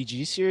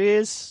RPG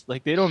series?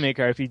 Like, they don't make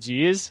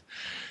RPGs.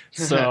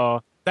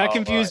 So that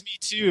confused me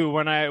too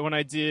when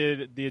I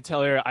did the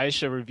Atelier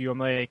Aisha review. I'm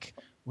like,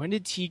 when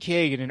did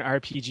TK get an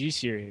RPG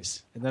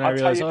series? And then I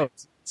realized,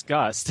 it's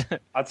Gust.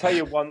 I'll tell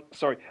you one.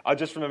 Sorry, I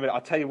just remembered. I'll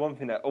tell you one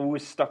thing that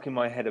always stuck in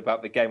my head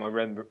about the game. I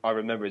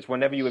remember is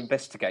whenever you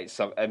investigate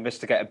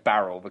a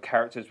barrel, the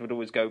characters would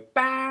always go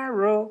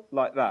barrel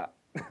like that.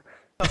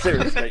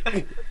 Seriously.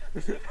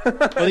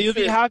 Well, you'll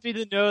be happy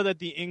to know that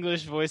the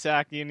English voice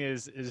acting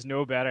is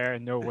no better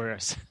and no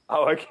worse.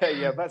 Oh, okay,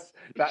 yeah,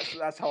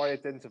 that's how I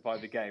identify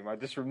the game. I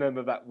just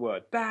remember that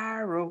word,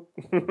 barrel.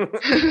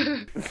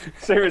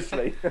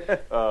 Seriously.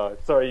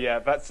 Sorry, yeah,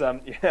 that's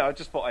I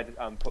just thought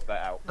I'd put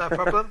that out. No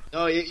problem.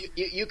 No,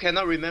 you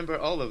cannot remember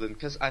all of them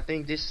because I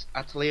think this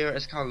Atelier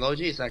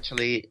Escalogy is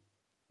actually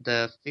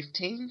the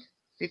 15th.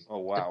 Oh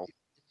wow.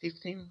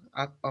 15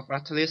 of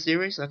Atelier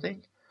series, I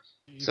think.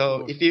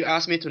 So if you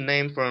ask me to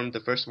name from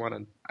the first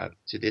one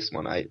to this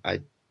one, I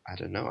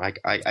don't know.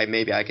 I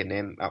maybe I can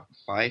name up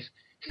 5.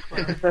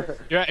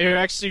 You're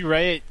actually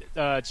right,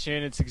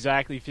 Chin. It's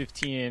exactly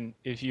 15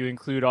 if you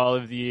include all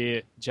of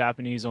the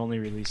Japanese only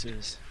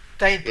releases.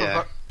 Dane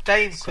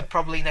could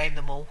probably name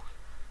them all.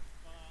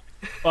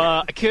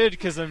 I could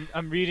because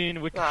I'm reading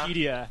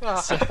Wikipedia,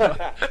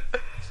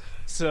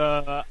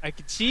 so I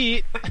could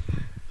cheat.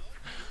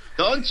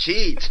 Don't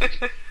cheat.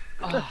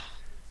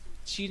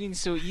 Cheating's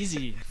so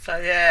easy. So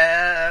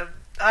yeah,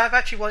 I've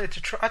actually wanted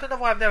to try. I don't know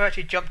why I've never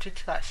actually jumped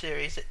into that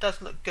series. It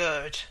does look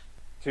good.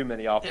 Too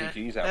many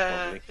RPGs out,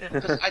 probably.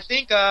 Yeah. I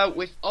think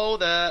with all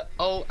the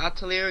old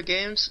Atelier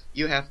games,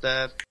 you have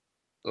the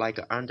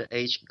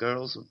underage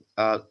girls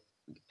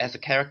as a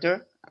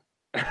character.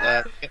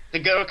 The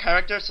girl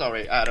character.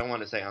 Sorry, I don't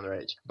want to say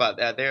underage, but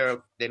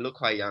they look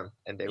quite young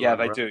and they. Yeah,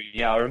 they do.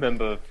 Yeah, I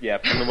remember. Yeah,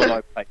 from the one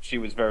I played, she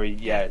was very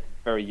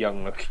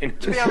young looking.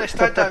 To be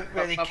honest, I don't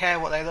really care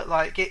what they look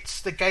like.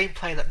 It's the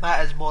gameplay that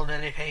matters more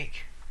than anything.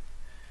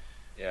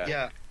 Yeah.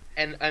 Yeah,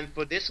 and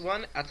for this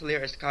one,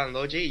 Atelier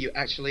Escalogy, you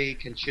actually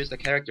can choose the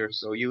character.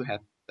 So you have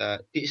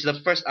it's the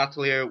first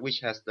Atelier which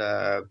has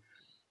the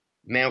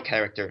male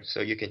character,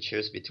 so you can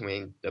choose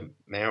between the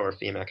male or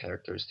female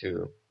characters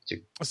to.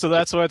 So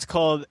that's why it's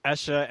called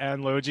Esha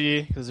and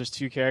Logi, because there's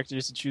 2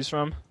 characters to choose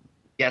from?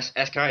 Yes,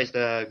 Esca is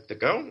the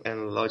girl,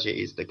 and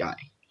Logi is the guy.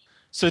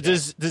 So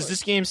does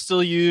this game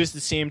still use the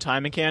same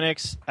time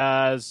mechanics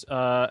as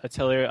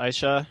Atelier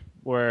Aisha,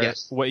 where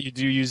what you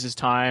do use is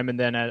time, and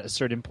then at a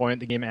certain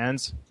point the game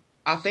ends?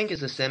 I think it's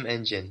the same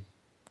engine.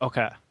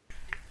 Okay.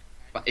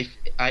 But if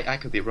I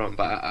could be wrong,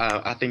 but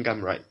I think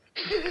I'm right.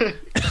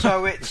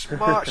 So it's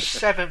March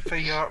 7th for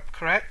Europe,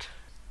 correct?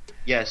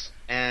 Yes,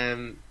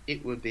 and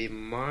it would be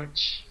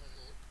March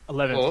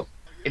 11th. 4th.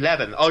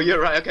 11. Oh,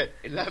 you're right. Okay,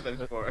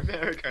 11 for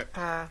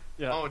America.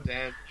 Yeah. Oh,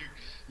 damn.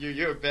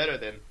 You're better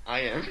than I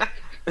am.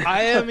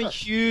 I am a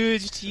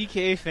huge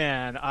TK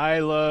fan. I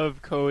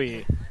love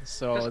Koei,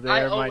 so 'Cause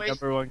they're my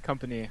number one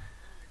company.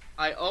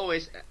 I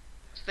always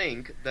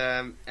think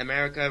the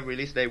America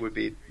release date would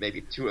be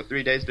maybe 2 or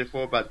 3 days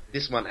before, but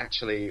this one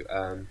actually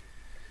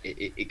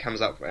it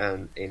comes out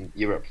in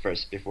Europe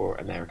first before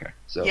America.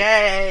 So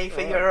Yay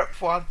for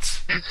Europe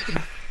once!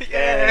 Yay!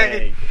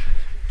 Yay.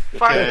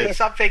 Finally Okay.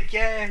 something,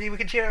 yay, we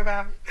can cheer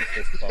about.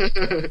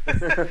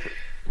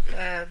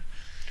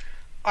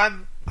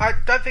 I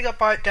don't think I'll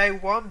buy it day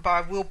one, but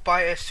I will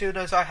buy it as soon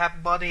as I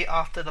have money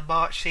after the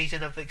March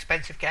season of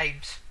expensive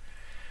games.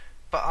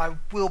 But I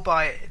will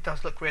buy it. It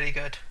does look really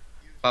good.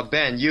 But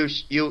Ben, you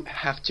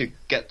have to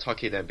get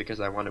Toki then because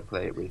I want to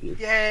play it with you.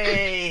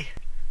 Yay!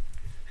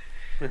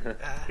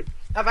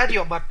 I've had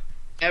you on my.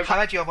 I've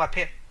had you on my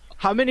pin.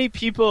 How many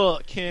people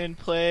can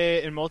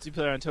play in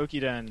multiplayer on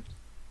Tokiden,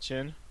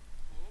 Chin?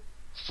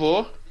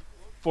 4?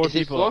 4 Is it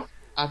people. 4?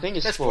 I think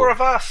it's There's 4. 4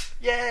 of us.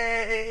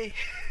 Yay!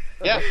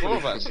 Yeah, 4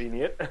 of us.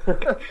 Convenient.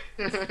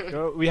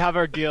 Go- We have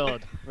our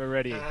guild. We're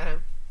ready.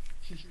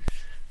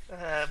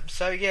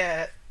 So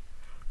yeah,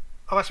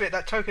 I must admit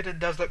that Tokiden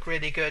does look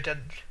really good,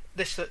 and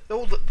this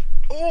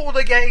all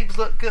the games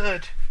look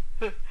good.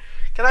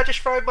 Can I just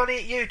throw money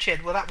at you,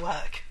 Chin? Will that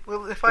work?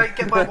 Will if I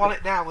get my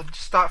wallet now and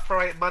just start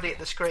throwing money at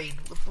the screen,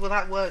 will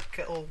that work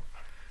at all?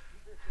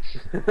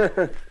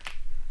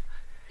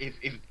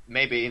 If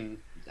maybe in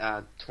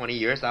 20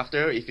 years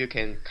after, if you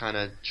can kind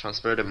of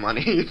transfer the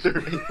money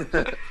through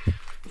it.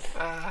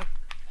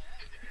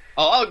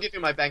 I'll give you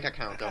my bank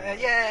account. Don't worry.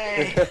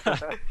 Yay!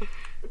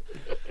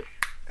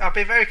 I'll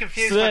be very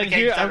confused So when then the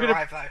games here, don't I'm gonna-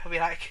 arrive, though. I'll be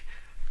like,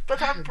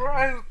 but I'm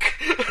broke.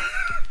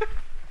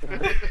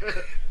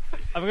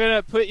 I'm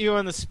gonna put you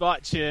on the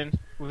spot, Chin,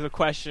 with a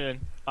question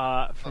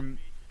from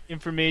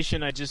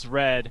information I just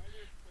read.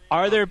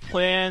 Are there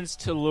plans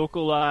to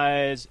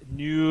localize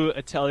new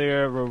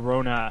Atelier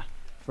Rorona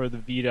for the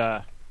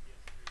Vita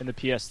and the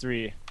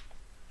PS3?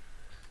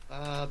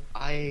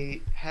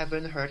 I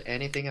haven't heard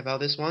anything about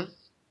this one,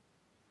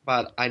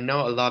 but I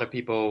know a lot of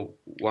people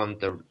want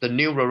the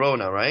new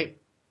Rorona, right?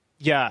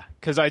 Yeah,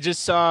 because I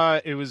just saw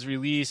it was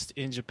released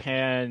in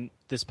Japan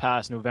this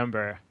past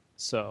November.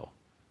 So,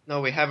 No,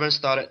 we haven't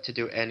started to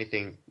do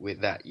anything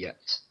with that yet.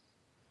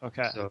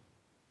 okay. So,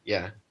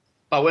 yeah.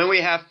 But when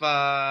we have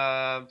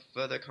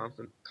further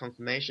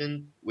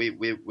confirmation, we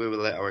will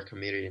let our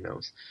community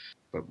knows.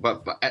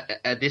 But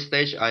at this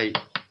stage, I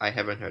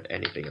haven't heard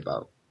anything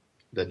about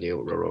the new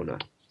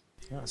Rorona.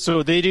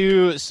 So they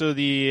do. So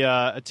the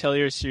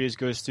Atelier series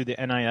goes through the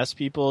NIS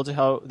people to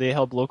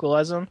help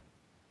localize them.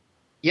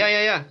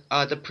 Yeah.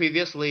 The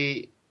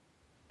previously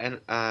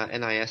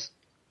NIS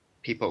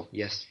people,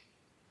 yes.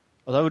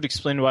 Well, that would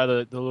explain why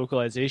the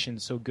localization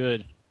is so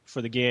good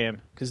for the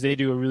game, because they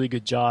do a really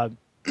good job.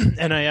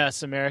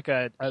 NIS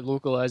America at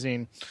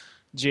localizing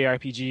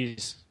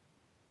JRPGs.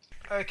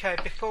 Okay,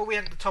 before we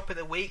end the topic of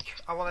the week,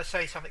 I want to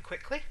say something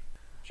quickly.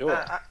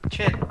 Sure.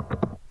 Chin,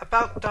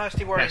 about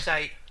Dynasty Warriors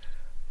 8.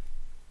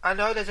 I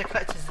know there's a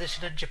collector's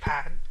edition in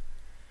Japan.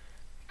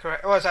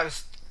 Correct? Or that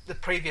was the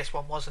previous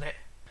one, wasn't it?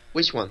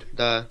 Which one?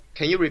 Can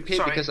you repeat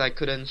Sorry. because I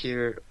couldn't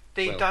hear?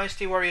 The well.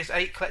 Dynasty Warriors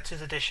 8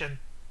 collector's edition.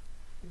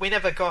 We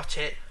never got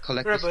it.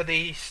 Collector's- Remember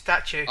the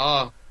statue?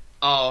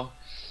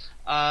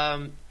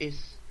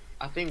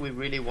 I think we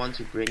really want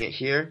to bring it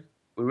here.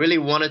 We really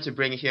wanted to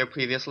bring it here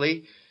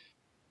previously,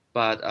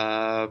 but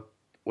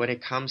when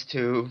it comes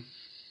to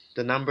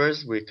the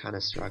numbers, we're kind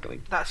of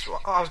struggling. That's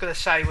what I was going to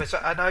say. Was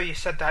I know you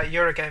said that at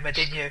Eurogamer,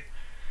 didn't you?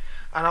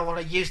 And I want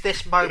to use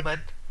this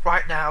moment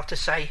right now to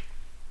say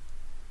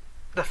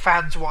the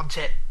fans want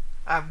it,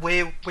 and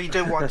we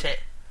do want it,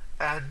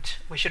 and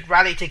we should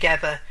rally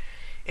together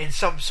in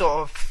some sort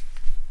of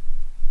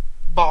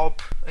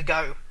mob and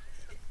go,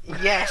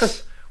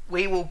 yes,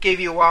 we will give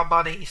you our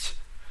monies.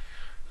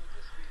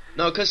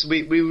 No, because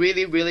we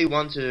really, really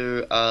want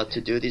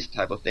to do this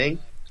type of thing,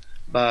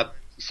 but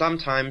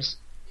sometimes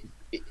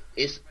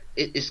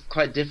it's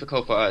quite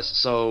difficult for us.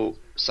 So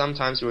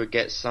sometimes we'll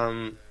get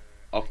some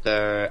of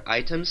the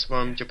items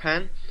from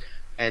Japan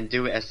and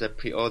do it as a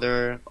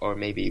pre-order, or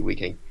maybe we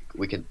do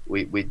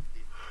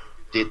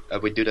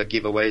the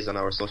giveaways on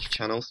our social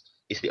channels.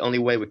 It's the only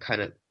way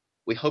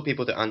we hope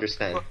people to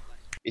understand. Well,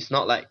 It's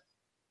not like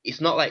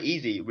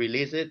easy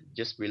release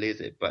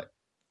it, but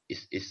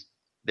it's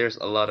there's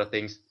a lot of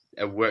things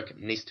work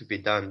needs to be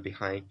done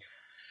behind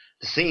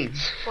the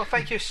scenes. Well,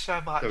 thank you so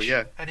much. So,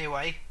 yeah.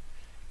 Anyway,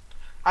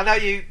 I know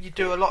you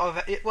do a lot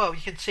of it. Well,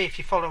 you can see if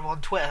you follow him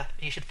on Twitter.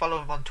 You should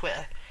follow him on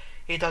Twitter.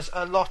 He does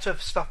a lot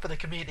of stuff for the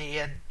community,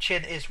 and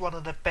Chin is one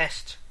of the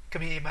best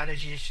community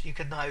managers you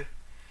can know.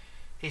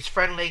 He's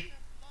friendly.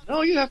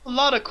 No, you have a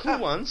lot of cool Oh.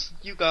 ones.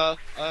 You got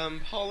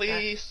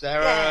Holly,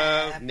 Sarah,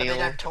 Yeah, but Neil. they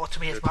don't talk to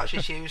me as much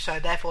as you, so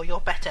therefore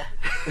you're better.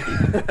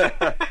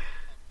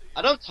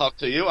 I don't talk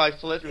to you. I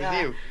flirt with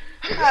you.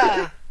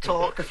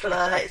 Talk,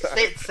 flirt.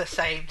 It's the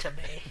same to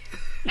me.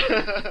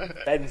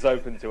 Ben's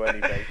open to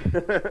anything.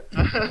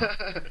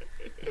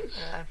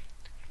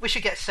 We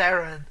should get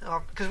Sarah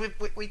on because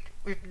we've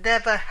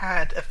never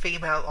had a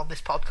female on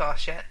this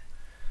podcast yet.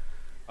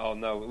 Oh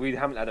no, we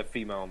haven't had a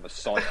female on the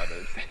site, I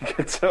don't think,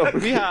 at all.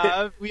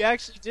 We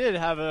actually did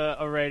have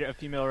a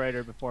female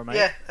writer before, Mike.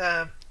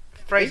 Yeah,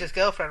 Fraser's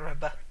girlfriend,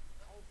 remember?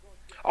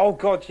 Oh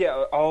god,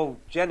 yeah. Oh,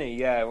 Jenny,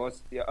 yeah.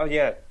 Oh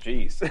yeah,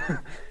 jeez.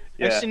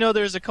 Yeah. Actually, no,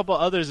 there's a couple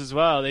others as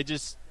well. They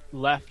just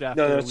left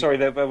after. No, sorry.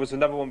 There was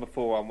another one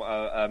before.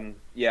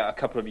 A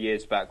couple of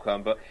years back.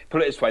 But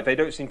put it this way, they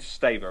don't seem to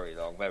stay very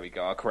long. There we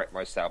go. I'll correct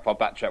myself. I'll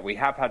backtrack. We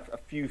have had a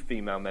few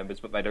female members,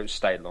 but they don't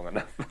stay long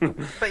enough.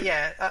 But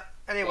yeah.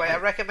 Anyway, I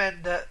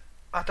recommend that.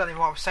 I don't even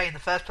know what I was saying in the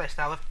first place.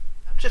 Now,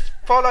 just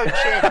follow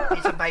Chin.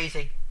 He's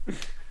amazing.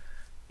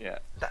 Yeah.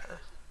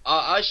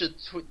 I should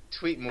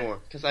tweet more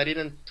because I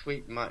didn't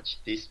tweet much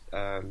this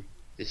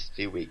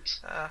few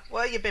weeks.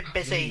 Well, you've been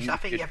busy. So I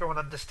think everyone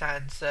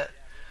understands that.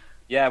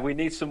 Yeah, we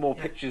need some more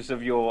pictures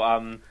of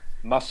your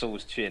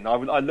muscles, Chin. I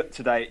looked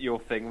today at your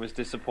thing. Was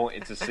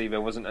disappointed to see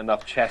there wasn't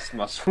enough chest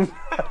muscle.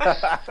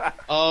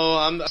 Oh,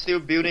 I'm still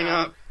building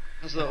up.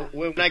 So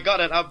when I got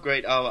an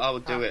upgrade, I'll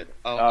do it.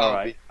 All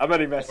right. I'm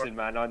only messing,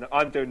 man.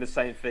 I'm doing the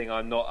same thing.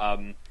 I'm not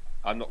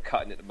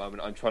cutting at the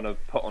moment. I'm trying to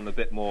put on a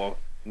bit more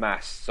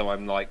mass, so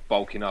I'm like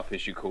bulking up,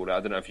 as you call it.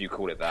 I don't know if you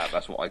call it that.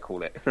 That's what I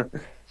call it.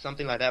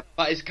 Something like that.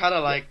 But it's kind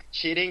of like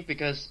cheating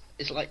because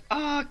it's like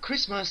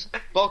Christmas,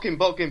 bulking,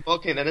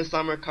 and then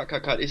summer, cut.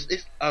 I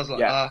was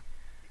like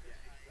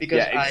because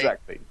yeah,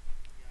 exactly.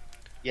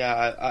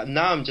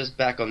 Now I'm just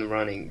back to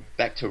running.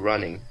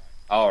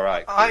 All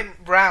right. Cool. I'm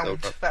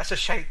round. That's a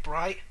shape,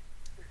 right?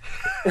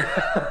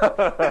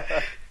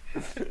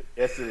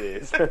 Yes, it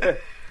is.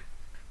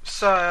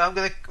 So I'm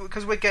gonna,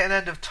 because we're getting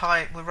end of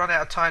time, we'll run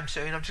out of time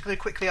soon. I'm just gonna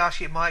quickly ask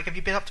you, Mike, have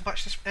you been up to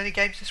any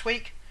games this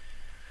week?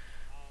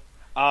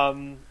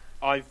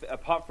 I've,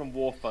 apart from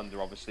War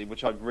Thunder, obviously,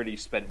 which I've really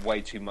spent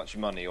way too much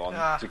money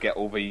on to get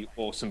all the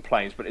awesome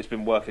planes, but it's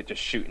been worth it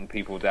just shooting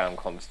people down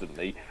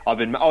constantly. I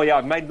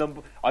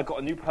got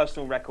a new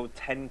personal record,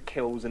 10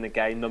 kills in a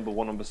game, number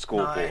 1 on the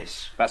scoreboard.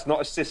 Nice. That's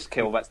not assist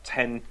kill, that's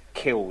 10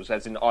 kills,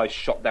 as in I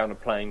shot down a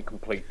plane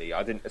completely.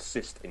 I didn't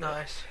assist in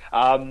Nice.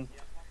 it.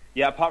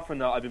 Yeah, apart from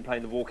that, I've been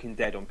playing The Walking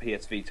Dead on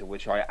PS Vita,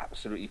 which I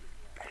absolutely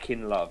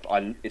fucking love.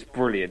 It's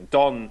brilliant.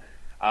 Don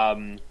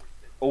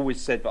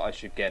always said that I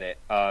should get it,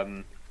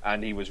 and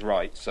he was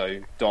right.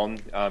 So, Don,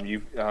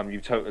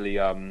 you've totally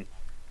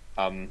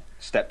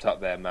stepped up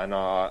there, man.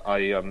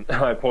 I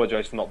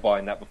apologise for not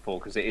buying that before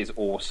because it is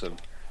awesome.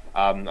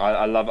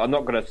 I love. I'm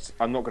not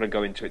gonna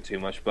go into it too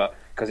much, but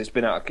because it's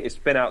been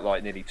out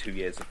like nearly 2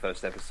 years, the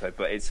first episode.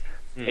 But it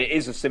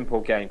is a simple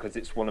game because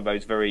it's one of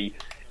those very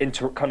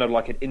kind of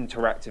like an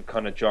interactive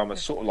kind of drama,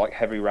 sort of like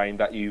Heavy Rain,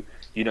 that you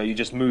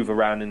just move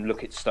around and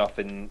look at stuff,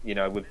 and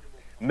with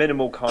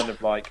minimal kind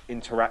of like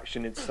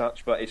interaction and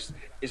such. But it's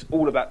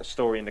all about the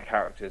story and the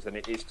characters, and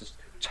it's just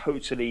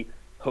totally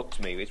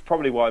hooked me. It's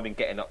probably why I've been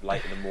getting up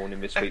late in the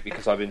morning this week,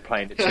 because I've been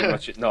playing it too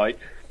much at night.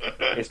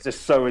 It's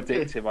just so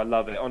addictive. I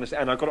love it, honestly.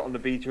 And I got it on the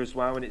Vita as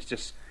well, and it's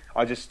just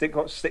I just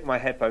stick my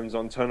headphones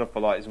on, turn off the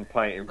lights, and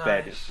play it in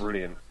bed. It's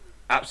brilliant.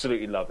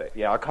 Absolutely love it.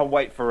 Yeah, I can't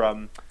wait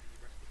for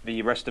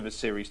the rest of the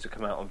series to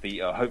come out on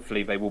Vita.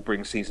 Hopefully, they will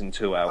bring season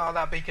 2 out. Oh,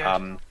 that'd be good.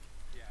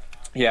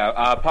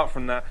 Apart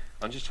from that,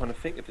 I'm just trying to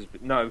think if there's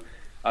no.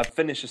 I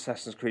finished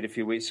Assassin's Creed a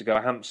few weeks ago.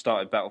 I haven't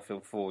started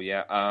Battlefield 4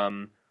 yet.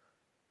 No,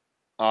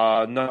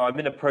 I'm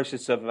in the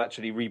process of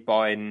actually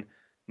rebuying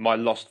my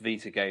lost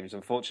Vita games.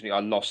 Unfortunately, I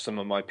lost some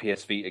of my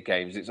PS Vita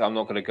games. I'm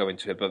not going to go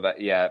into it, but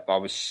I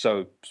was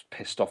so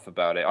pissed off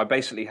about it. I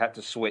basically had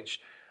to switch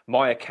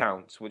my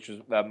account, which was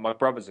my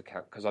brother's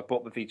account, because I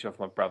bought the Vita off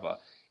my brother.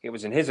 It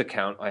was in his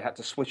account. I had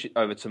to switch it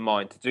over to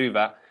mine. To do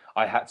that,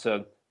 I had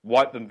to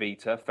wipe the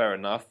Vita, fair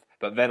enough,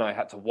 but then I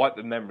had to wipe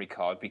the memory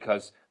card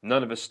because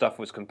none of the stuff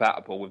was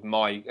compatible with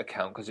my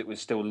account because it was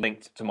still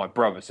linked to my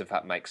brother's, if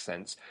that makes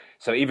sense.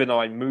 So even though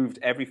I moved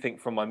everything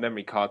from my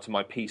memory card to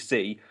my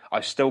PC,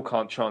 I still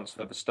can't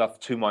transfer the stuff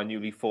to my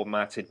newly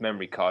formatted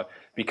memory card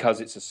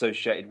because it's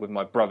associated with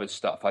my brother's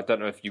stuff. I don't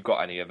know if you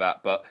got any of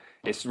that, but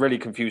it's really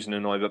confusing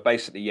and annoying. But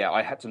basically,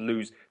 I had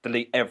to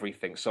delete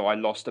everything. So I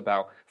lost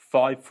about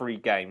 5 free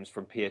games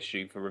from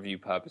PSU for review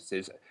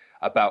purposes,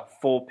 about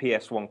 4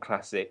 PS1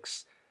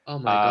 classics, oh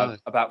my God,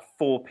 about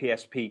 4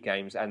 PSP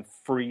games, and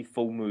 3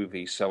 full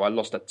movies. So I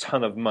lost a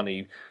ton of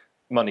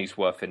money's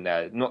worth in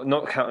there.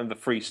 Not counting the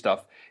free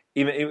stuff.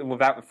 Even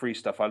without the free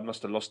stuff, I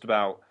must have lost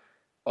about,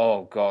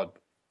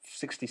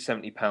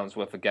 £60-70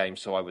 worth of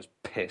games. So I was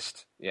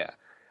pissed. Yeah.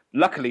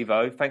 Luckily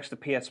though, thanks to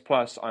PS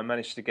Plus, I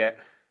managed to get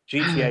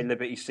GTA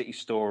Liberty City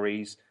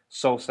Stories,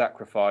 Soul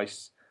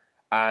Sacrifice,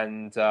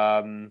 and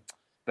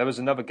there was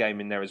another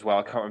game in there as well.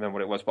 I can't remember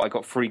what it was, but I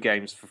got 3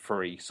 games for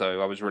free,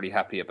 so I was really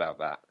happy about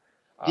that.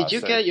 Did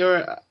you get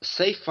your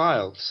save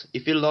files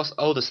if you lost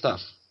all the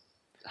stuff?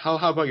 How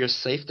about your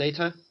save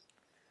data?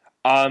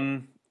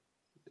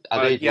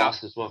 Are they yeah.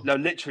 lost as well? No,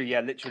 literally,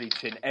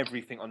 Chin.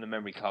 Everything on the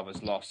memory card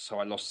was lost. So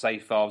I lost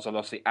save files, I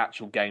lost the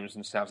actual games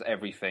themselves,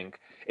 everything.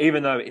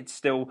 Even though it's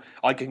still,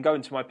 I can go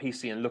into my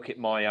PC and look at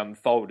my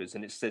folders,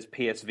 and it says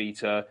PS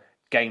Vita,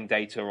 game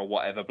data, or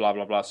whatever, blah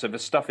blah blah. So the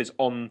stuff is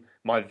on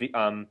my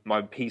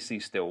my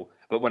PC still.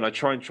 But when I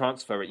try and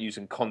transfer it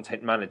using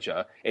Content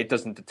Manager, it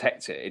doesn't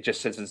detect it. It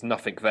just says there's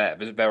nothing there.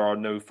 There are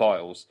no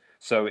files.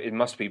 So it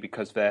must be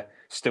because they're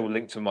still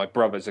linked to my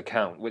brother's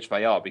account, which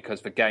they are,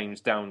 because the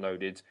games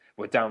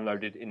were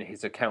downloaded in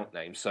his account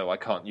name, so I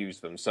can't use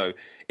them. So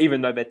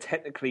even though they're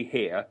technically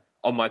here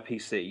on my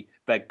PC,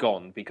 they're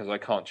gone because I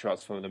can't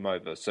transfer them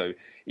over. So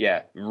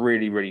yeah,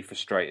 really, really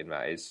frustrating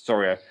that is.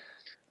 Sorry,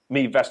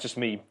 that's just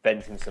me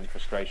venting some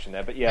frustration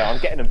there. But yeah,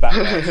 I'm getting them back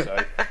now, so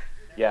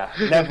yeah,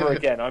 never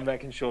again. I'm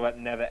making sure that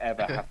never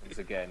ever happens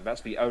again.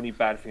 That's the only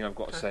bad thing I've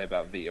got to say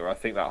about Vita. I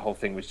think that whole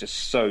thing was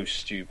just so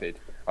stupid.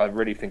 I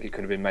really think it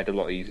could have been made a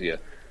lot easier.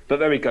 But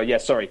there we go. Yeah,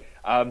 sorry.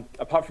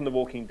 Apart from The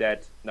Walking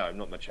Dead, no,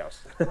 not much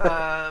else.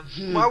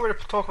 While we're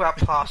talking about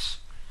Plus,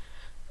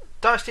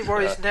 Dynasty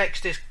Warriors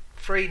Next is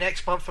free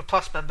next month for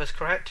Plus members,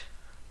 correct?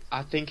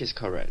 I think it's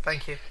correct.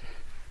 Thank you.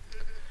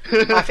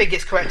 I think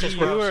it's correct as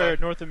well. You So. or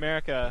North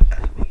America?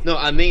 No,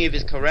 I mean if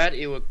it's correct,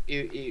 you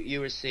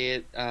will see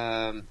it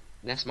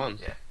next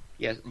month. Yeah.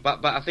 Yes,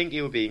 but I think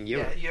it will be in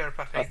Europe. Yeah, Europe,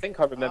 I I think. think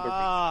I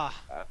remember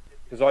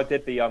because I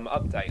did the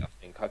update.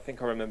 I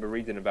think I remember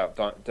reading about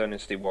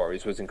Dynasty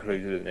Warriors was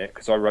included in it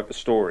because I wrote the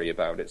story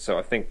about it. So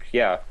I think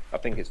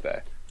it's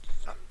there.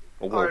 Or I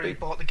will already be.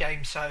 bought the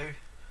game, so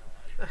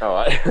All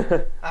right.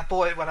 I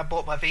bought it when I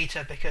bought my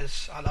Vita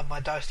because I love my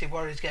Dynasty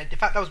Warriors game. In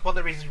fact, that was one of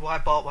the reasons why I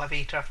bought my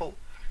Vita. I thought,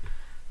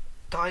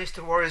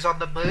 Dynasty Warriors on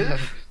the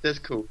move, That's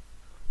cool.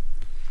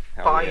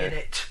 buying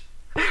it.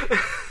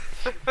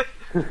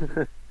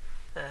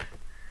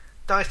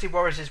 Dynasty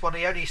Warriors is one of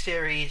the only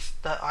series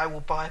that I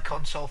will buy a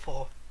console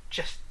for,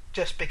 just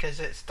because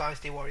it's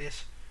Dynasty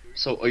Warriors.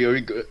 So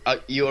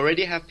you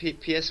already have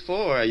PS4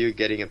 or are you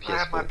getting a PS4? I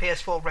have my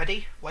PS4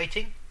 ready,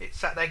 waiting. It's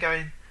sat there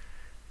going,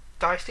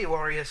 Dynasty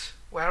Warriors,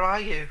 where are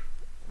you?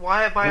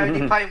 Why am I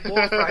only playing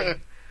Warframe?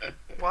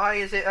 Why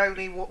is it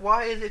only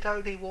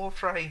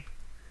Warframe?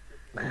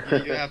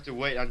 You have to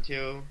wait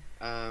until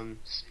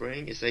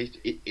spring. It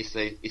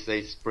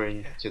says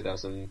spring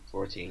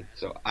 2014.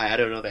 So I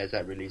don't know the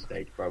exact release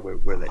date, but we'll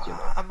let you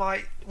know. I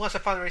might, once I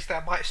find the release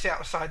date, I might sit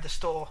outside the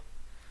store.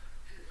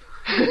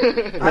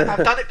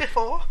 I've done it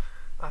before.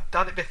 I've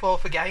done it before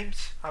for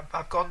games.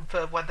 I've gone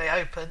for when they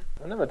open.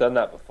 I've never done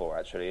that before.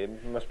 Actually,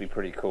 it must be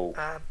pretty cool.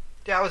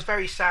 Yeah, I was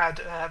very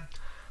sad.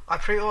 I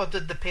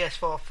pre-ordered the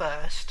PS4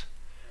 first,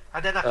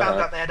 and then I found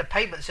out they had a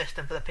payment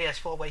system for the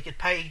PS4 where you could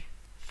pay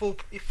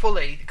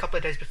fully a couple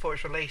of days before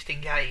it's released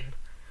in game,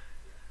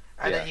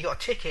 and then you got a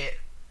ticket,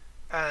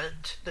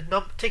 and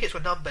the tickets were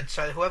numbered,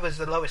 so whoever's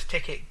the lowest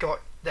ticket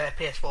got their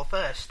PS4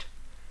 first.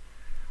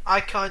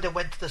 I kind of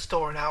went to the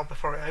store an hour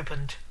before it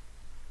opened.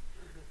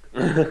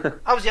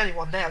 I was the only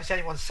one there. I was the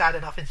only one sad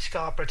enough in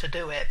Scarborough to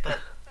do it. But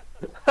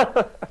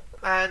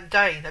and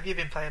Dane, have you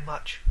been playing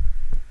much?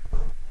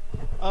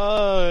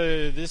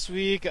 This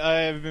week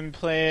I've been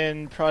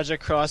playing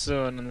Project Cross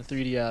Zone on the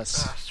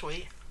 3DS. Ah,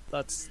 sweet.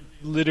 That's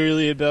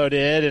literally about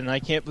it, and I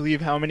can't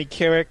believe how many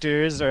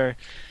characters are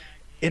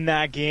in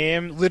that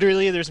game.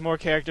 Literally, there's more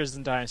characters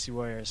than Dynasty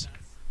Warriors.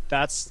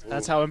 That's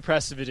how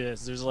impressive it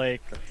is. There's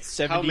like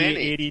 70,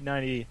 80,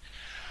 90.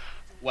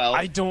 Well,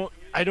 I don't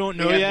know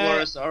we have yet.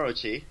 Warriors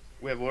Orochi.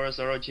 We have Warriors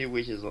Orochi,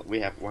 which is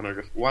we have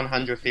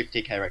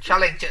 150 characters.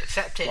 Challenge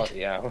accepted. Bloody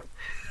hell.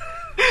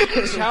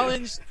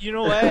 Challenge, you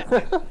know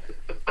what?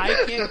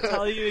 I can't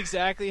tell you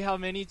exactly how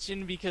many,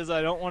 Chin, because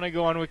I don't want to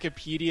go on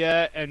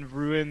Wikipedia and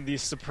ruin the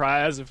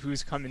surprise of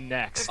who's coming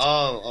next.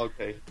 Oh,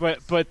 okay.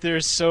 But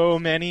there's so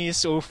many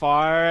so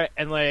far,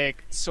 and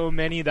like so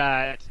many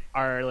that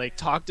are like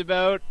talked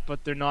about,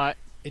 but they're not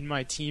in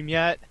my team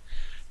yet,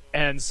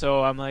 and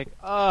so I'm like,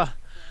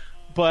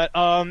 But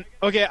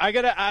okay, I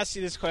gotta ask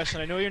you this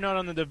question. I know you're not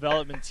on the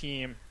development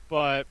team,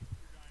 but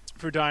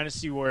for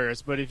Dynasty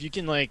Warriors, but if you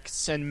can like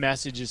send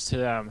messages to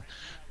them,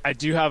 I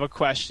do have a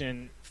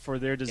question for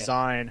their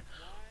design.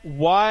 Yes.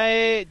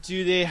 Why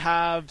do they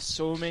have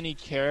so many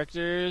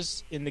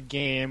characters in the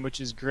game,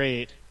 which is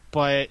great,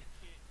 but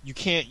you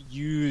can't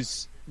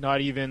use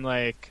not even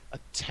like a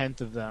tenth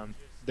of them?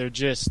 They're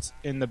just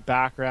in the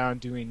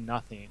background doing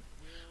nothing.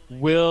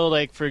 Will,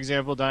 like, for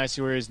example,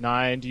 Dynasty Warriors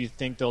 9, do you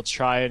think they'll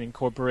try and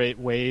incorporate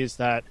ways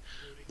that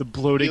the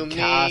bloated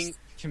cast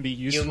can be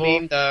useful? You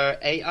mean the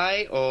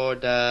AI or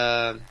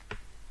the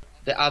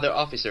other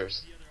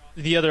officers?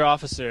 The other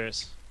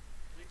officers.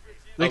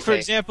 Like, okay. For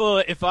example,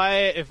 if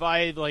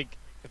I'm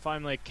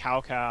like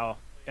Cao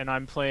and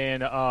I'm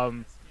playing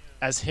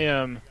as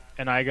him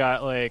and I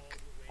got like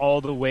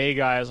all the Wei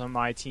guys on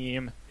my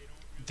team,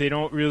 they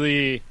don't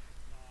really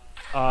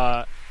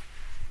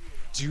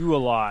do a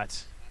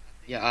lot.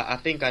 Yeah, I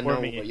think I know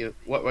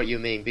what you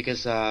mean,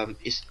 because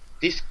it's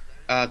this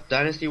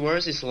Dynasty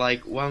Wars is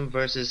like 1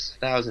 versus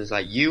 1,000. It's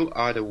like you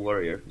are the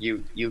warrior.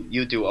 You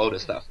do all the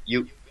stuff.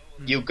 You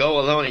go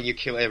alone and you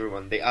kill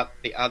everyone. The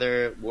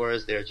other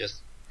warriors, they're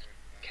just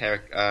how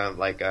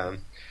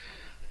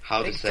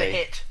to Big say,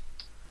 hit.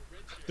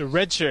 The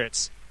red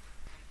shirts.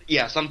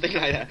 yeah, something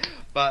like that.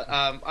 But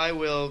I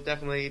will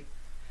definitely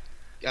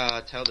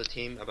tell the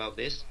team about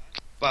this.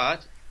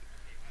 But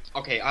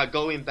okay,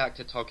 going back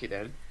to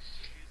Tokiden.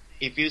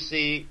 If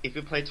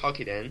you play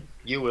Tokiden,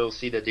 you will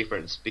see the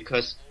difference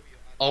because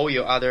all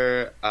your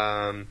other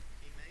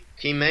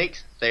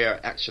teammates, they are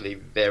actually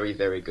very,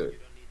 very good.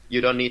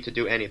 You don't need to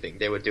do anything;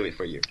 they will do it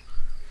for you.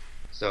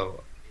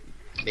 So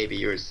maybe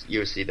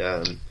you'll see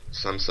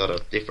some sort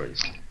of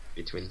difference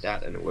between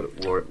that and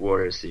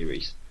Warrior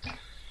series.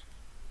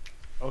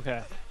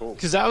 Okay.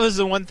 Because that was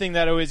the one thing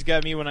that always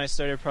got me when I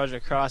started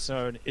Project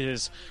Crosszone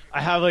is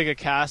I have like a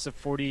cast of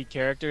 40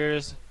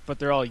 characters, but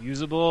they're all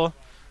usable.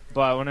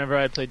 But whenever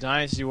I play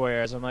Dynasty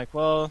Warriors, I'm like,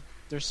 well,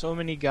 there's so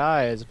many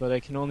guys, but I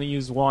can only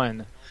use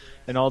one.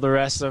 And all the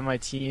rest of my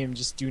team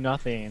just do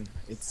nothing.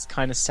 It's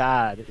kind of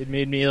sad. It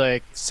made me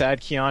like sad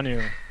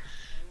Keanu.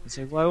 It's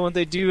like, why won't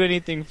they do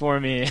anything for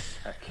me?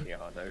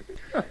 Keanu.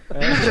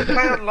 You should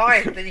play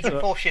online, then you can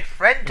force your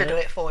friend to do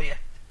it for you.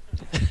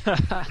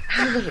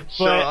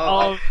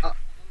 Sure,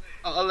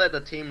 I'll let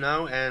the team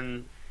know,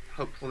 and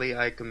hopefully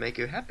I can make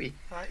you happy.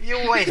 You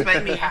always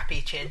make me happy,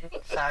 Chin.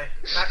 So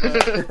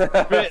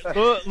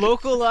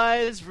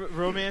localize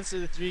Romance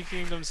of the Three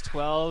Kingdoms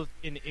 12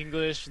 in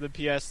English for the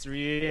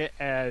PS3,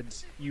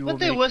 and you will.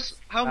 But there was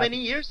how many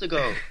years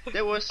ago?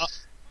 There was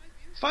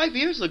 5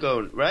 years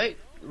ago, right?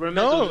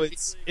 No,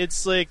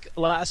 it's like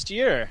last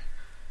year.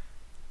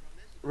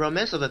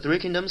 Romance of the Three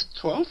Kingdoms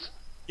 12?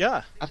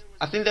 Yeah.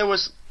 I think there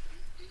was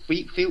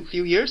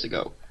few years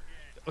ago.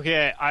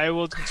 Okay, I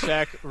will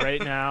check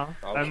right now.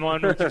 I'm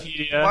on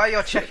Wikipedia. While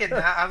you're checking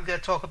that, I'm going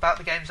to talk about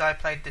the games I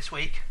played this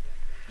week.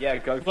 Yeah,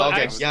 go for Well, it.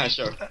 Okay, yeah,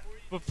 sure.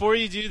 Before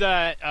you do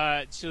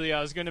that, Chili,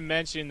 I was going to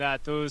mention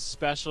that those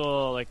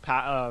special, like,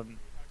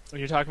 when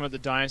you're talking about the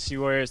Dynasty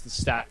Warriors, the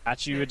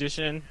Statue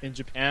Edition in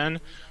Japan,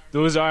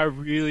 those are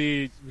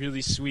really,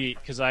 really sweet,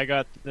 because I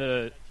got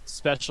the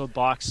special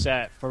box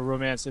set for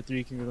Romance of the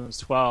Three Kingdoms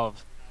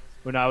 12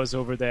 when I was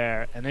over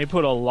there, and they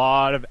put a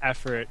lot of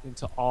effort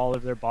into all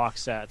of their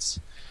box sets.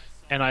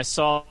 And I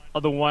saw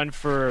the one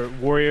for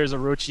Warriors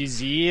Orochi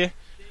Z.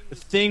 The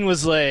thing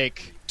was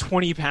like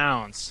 20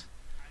 pounds.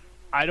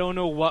 I don't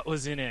know what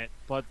was in it,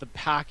 but the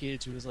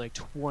package was like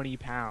 20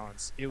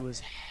 pounds. It was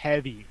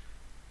heavy.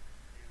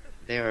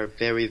 They are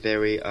very,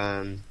 very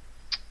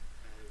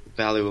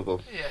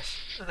valuable. Yes.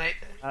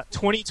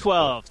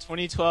 2012.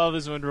 2012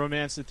 is when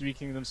Romance of the Three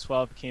Kingdoms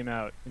 12 came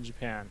out in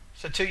Japan.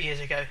 So 2 years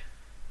ago.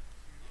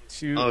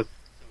 Oh,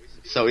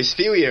 so it's a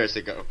few years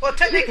ago. Well,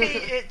 technically,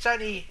 it's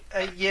only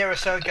a year or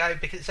so ago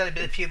because it's only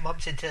been a few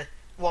months into,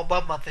 one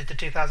month into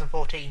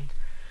 2014.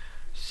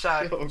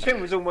 So Jim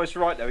was almost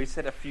right though. He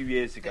said a few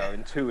years ago, Yeah.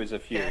 and 2 is a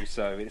few, Yeah.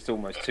 so it's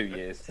almost 2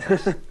 years.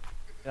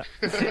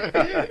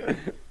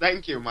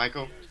 Thank you,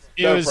 Michael.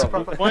 It No was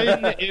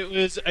problem. it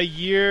was a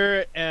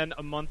year and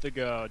a month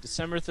ago,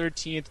 December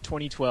 13th,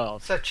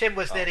 2012. So Chim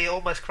was nearly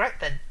almost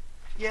correct then.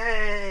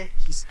 Yay!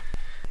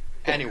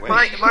 Anyway.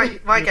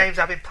 My games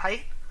I've been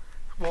playing.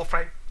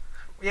 Warframe.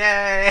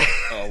 Yay!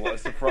 Oh, what a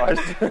surprise!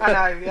 I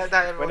know, yeah, no,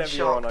 everyone's Whenever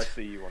you're on, I shocked.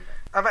 see you on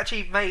that. I've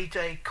actually made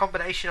a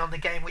combination on the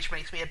game which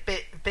makes me a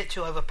bit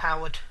too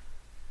overpowered.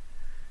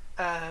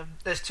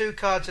 There's 2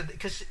 cards,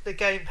 because the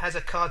game has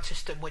a card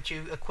system which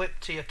you equip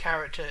to your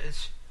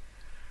characters,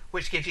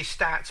 which gives you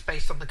stats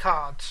based on the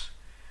cards.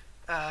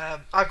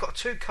 I've got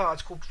 2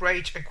 cards called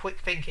Rage and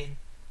Quick Thinking.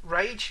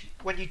 Rage,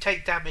 when you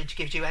take damage,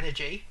 gives you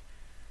energy.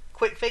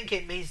 Quick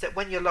Thinking means that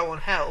when you're low on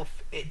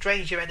health, it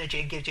drains your energy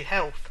and gives you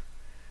health.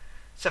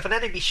 So if an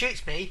enemy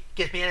shoots me, it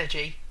gives me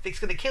energy. If it's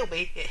going to kill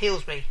me, it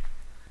heals me.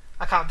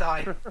 I can't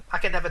die. I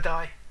can never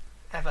die.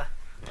 Ever.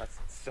 That's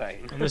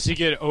insane. Unless you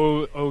get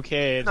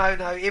okayed,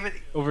 No, even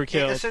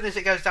overkill. as soon as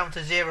it goes down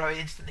to 0, it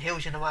instantly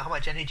heals you no matter how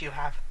much energy you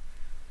have.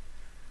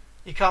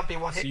 You can't be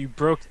one hit. So you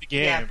broke the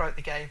game. Yeah, I broke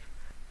the game.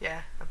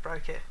 Yeah, I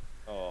broke it.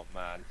 Oh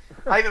man.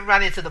 I even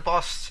ran into the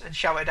boss and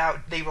shouted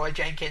out Leroy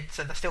Jenkins,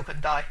 and I still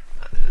couldn't die.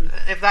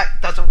 If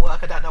that doesn't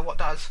work, I don't know what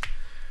does.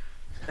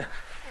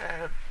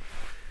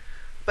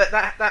 But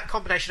that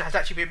combination has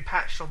actually been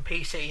patched on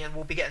PC, and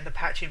we'll be getting the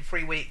patch in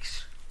 3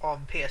 weeks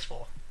on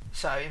PS4.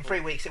 So in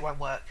 3 weeks it won't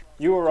work.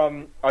 You were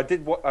I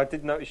did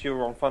notice you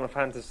were on Final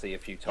Fantasy a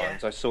few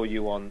times. Yeah. I saw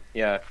you on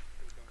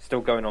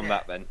still going on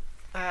that then.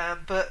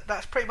 But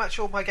that's pretty much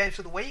all my games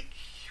for the week.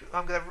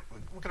 We're gonna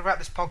wrap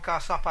this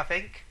podcast up, I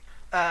think.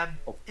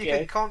 You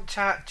can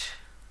contact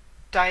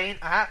Dane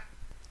at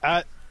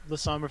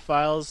Lasomber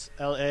Files,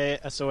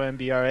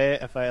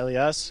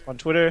 LASOMBRAFILES on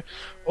Twitter,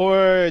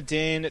 or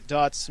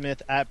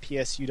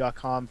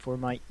dane.smith@psu.com for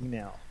my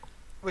email.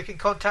 We can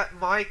contact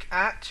Mike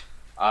at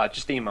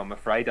Just email, I'm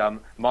afraid.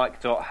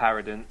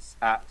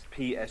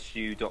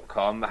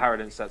 Mike.harradence@psu.com.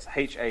 Harradence, that's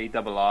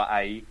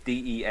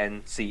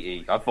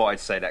HARRADENCE. I thought I'd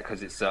say that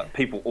because it's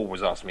people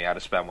always ask me how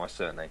to spell my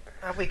surname.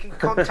 and we can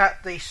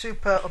contact the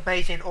super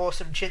amazing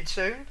awesome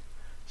Chinsoon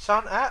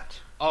son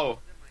at. Oh,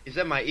 is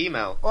that my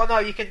email? Or no,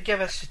 you can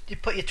give us. You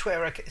put your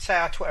Twitter, say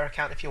our Twitter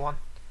account if you want.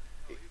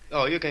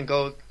 Oh, you can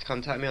go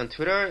contact me on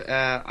Twitter,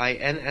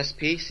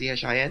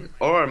 INSPCHIN,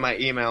 or my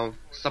email,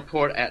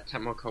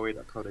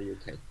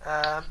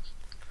 support@tamokoi.co.uk.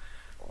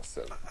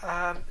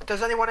 Awesome.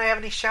 Does anyone have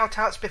any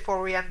shout-outs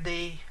before we end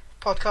the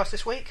podcast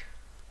this week?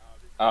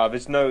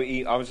 There's no.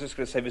 I was just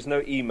going to say there's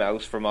no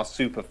emails from our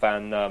super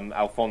fan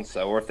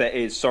Alfonso, or if there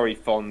is, sorry,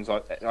 Fons,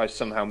 I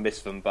somehow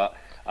missed them, but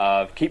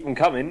keep them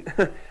coming.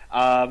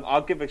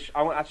 I'll give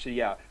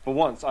for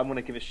once I want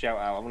to give a shout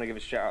out. I want to give a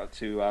shout out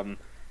to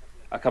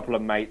a couple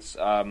of mates.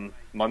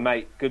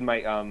 My good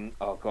mate.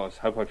 Oh God,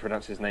 hope I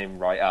pronounce his name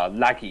right.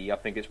 Lagi, I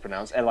think it's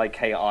pronounced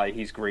Laki.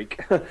 He's Greek.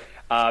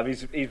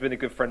 He's been a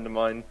good friend of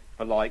mine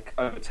for like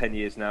over 10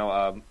 years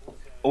now.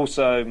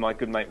 Also, my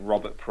good mate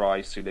Robert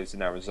Price, who lives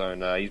in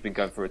Arizona, he's been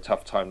going through a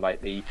tough time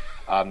lately.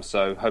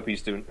 So hope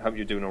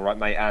you're doing all right,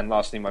 mate. And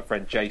lastly, my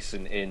friend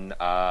Jason in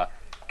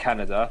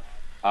Canada,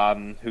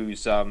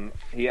 who's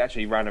he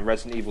actually ran a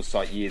Resident Evil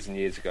site years and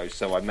years ago.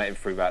 So I met him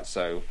through that.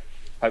 So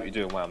hope you're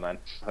doing well, man.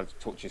 Hope to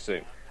talk to you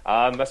soon.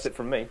 That's it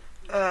from me.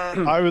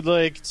 I would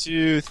like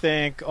to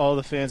thank all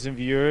the fans and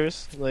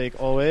viewers,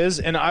 like always,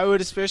 and I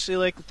would especially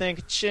like to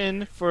thank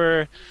Chin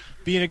for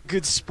being a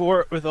good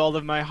sport with all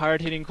of my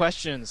hard-hitting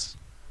questions.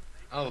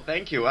 Oh,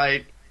 thank you.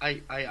 I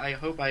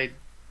hope I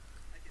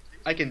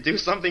can do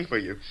something for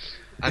you.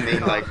 I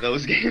mean, like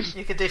those games.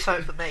 You can do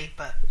something for me,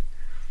 but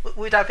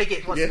we don't think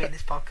it wants to be in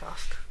this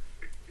podcast.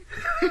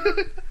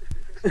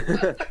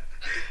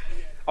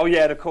 Oh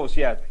yeah, and of course,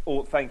 yeah.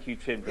 Thank you,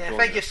 Chin. For joining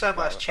thank you us. so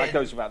much, Chin. That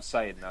goes without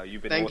saying. Now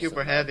you've been. Thank awesome, you for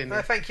man. having me.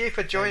 No, thank you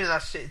for joining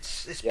us.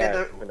 It's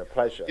Been a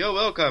pleasure. You're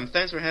welcome.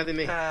 Thanks for having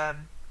me. been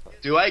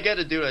Do I get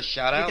to do a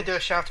shout you out? can do a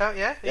shout out,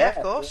 yeah,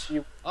 of course.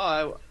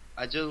 Oh,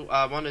 I just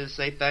wanted to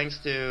say thanks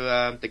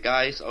to the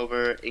guys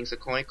over in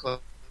Sakoi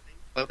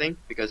Clothing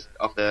because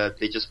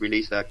they just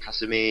released a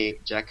Kasumi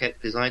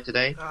jacket design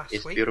today.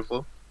 It's sweet.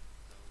 beautiful.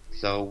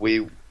 So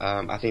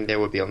I think they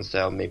will be on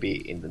sale maybe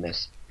in the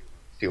next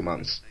few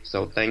months.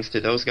 So thanks to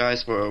those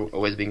guys for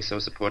always being so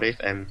supportive,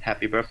 and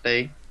happy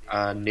birthday,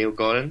 Neil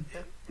Gordon.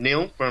 Yeah.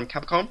 Neil from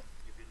Capcom,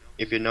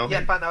 if you know him.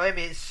 Yep, I know him.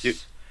 In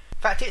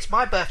fact, it's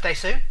my birthday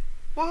soon.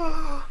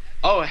 Whoa!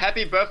 Oh,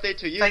 happy birthday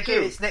to you Thank too.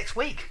 you. It's next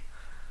week.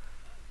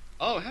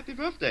 Oh, happy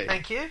birthday.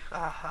 Thank you.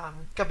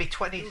 I'm gonna be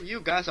 20.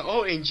 You guys are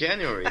all in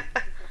January.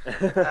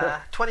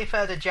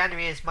 23rd of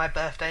January is my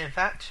birthday, in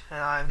fact, and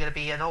I'm gonna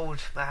be an old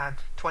man,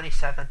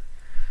 27.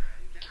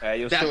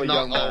 You're That's still a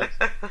not young man.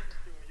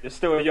 You're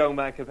still a young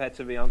man compared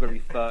to me. I'm going to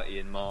be 30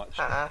 in March.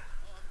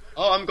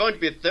 Oh, I'm going to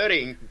be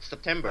 30 in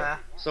September.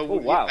 So,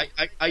 wow.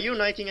 Are you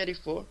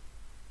 1984?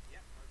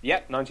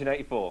 Yep,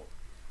 1984.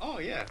 Oh,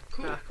 yeah,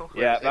 cool. Cool.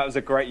 Yeah, that was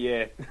a great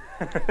year.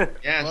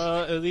 Yes.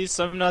 Well, at least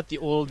I'm not the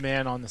old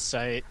man on the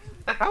site.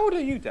 How old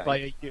are you, Dan? By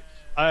a year.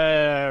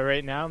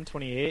 Right now I'm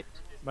 28.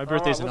 My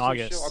birthday's in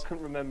August. Sure. I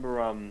couldn't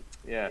remember.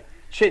 Yeah,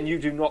 Chin, you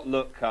do not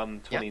look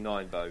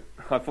 29 though.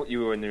 I thought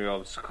you were in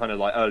the kind of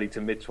like early to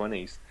mid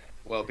 20s.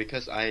 Well,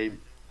 because I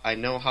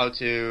know how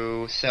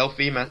to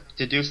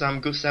to do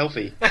some good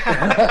selfie.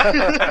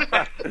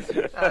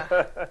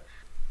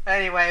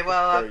 Anyway,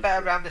 well, I Very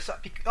better true. round this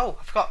up. Oh,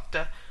 I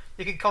forgot.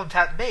 You can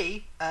contact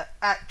me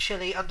at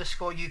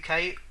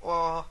chili_UK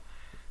or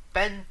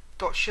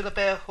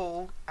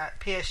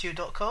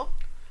ben.shillerbearhall@psu.com.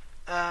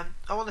 I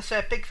want to say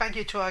a big thank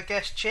you to our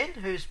guest Chin,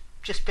 who's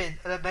just been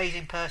an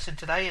amazing person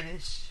today, and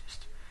it's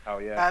just, Oh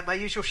yeah. my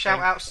usual shout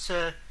outs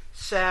to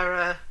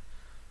Sarah,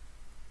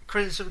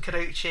 Crimson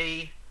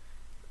Canucci,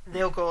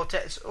 Neil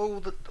Gortez, all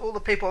the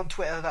people on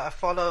Twitter that I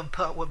follow and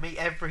put up with me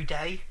every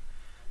day.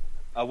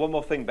 One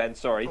more thing, Ben.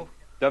 Sorry. Oh.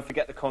 Don't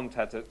forget to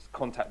contact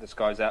us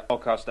guys at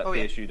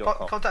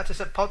podcast@psu.com. Contact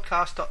us at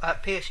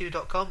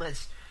podcast@psu.com,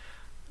 as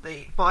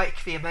the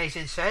Mike the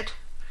Amazing said.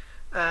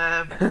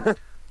 And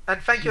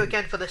thank you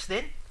again for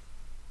listening.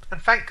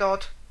 And thank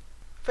God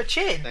for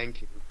Chin.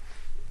 Thank you.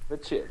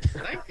 But cheers.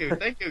 Thank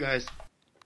you, guys.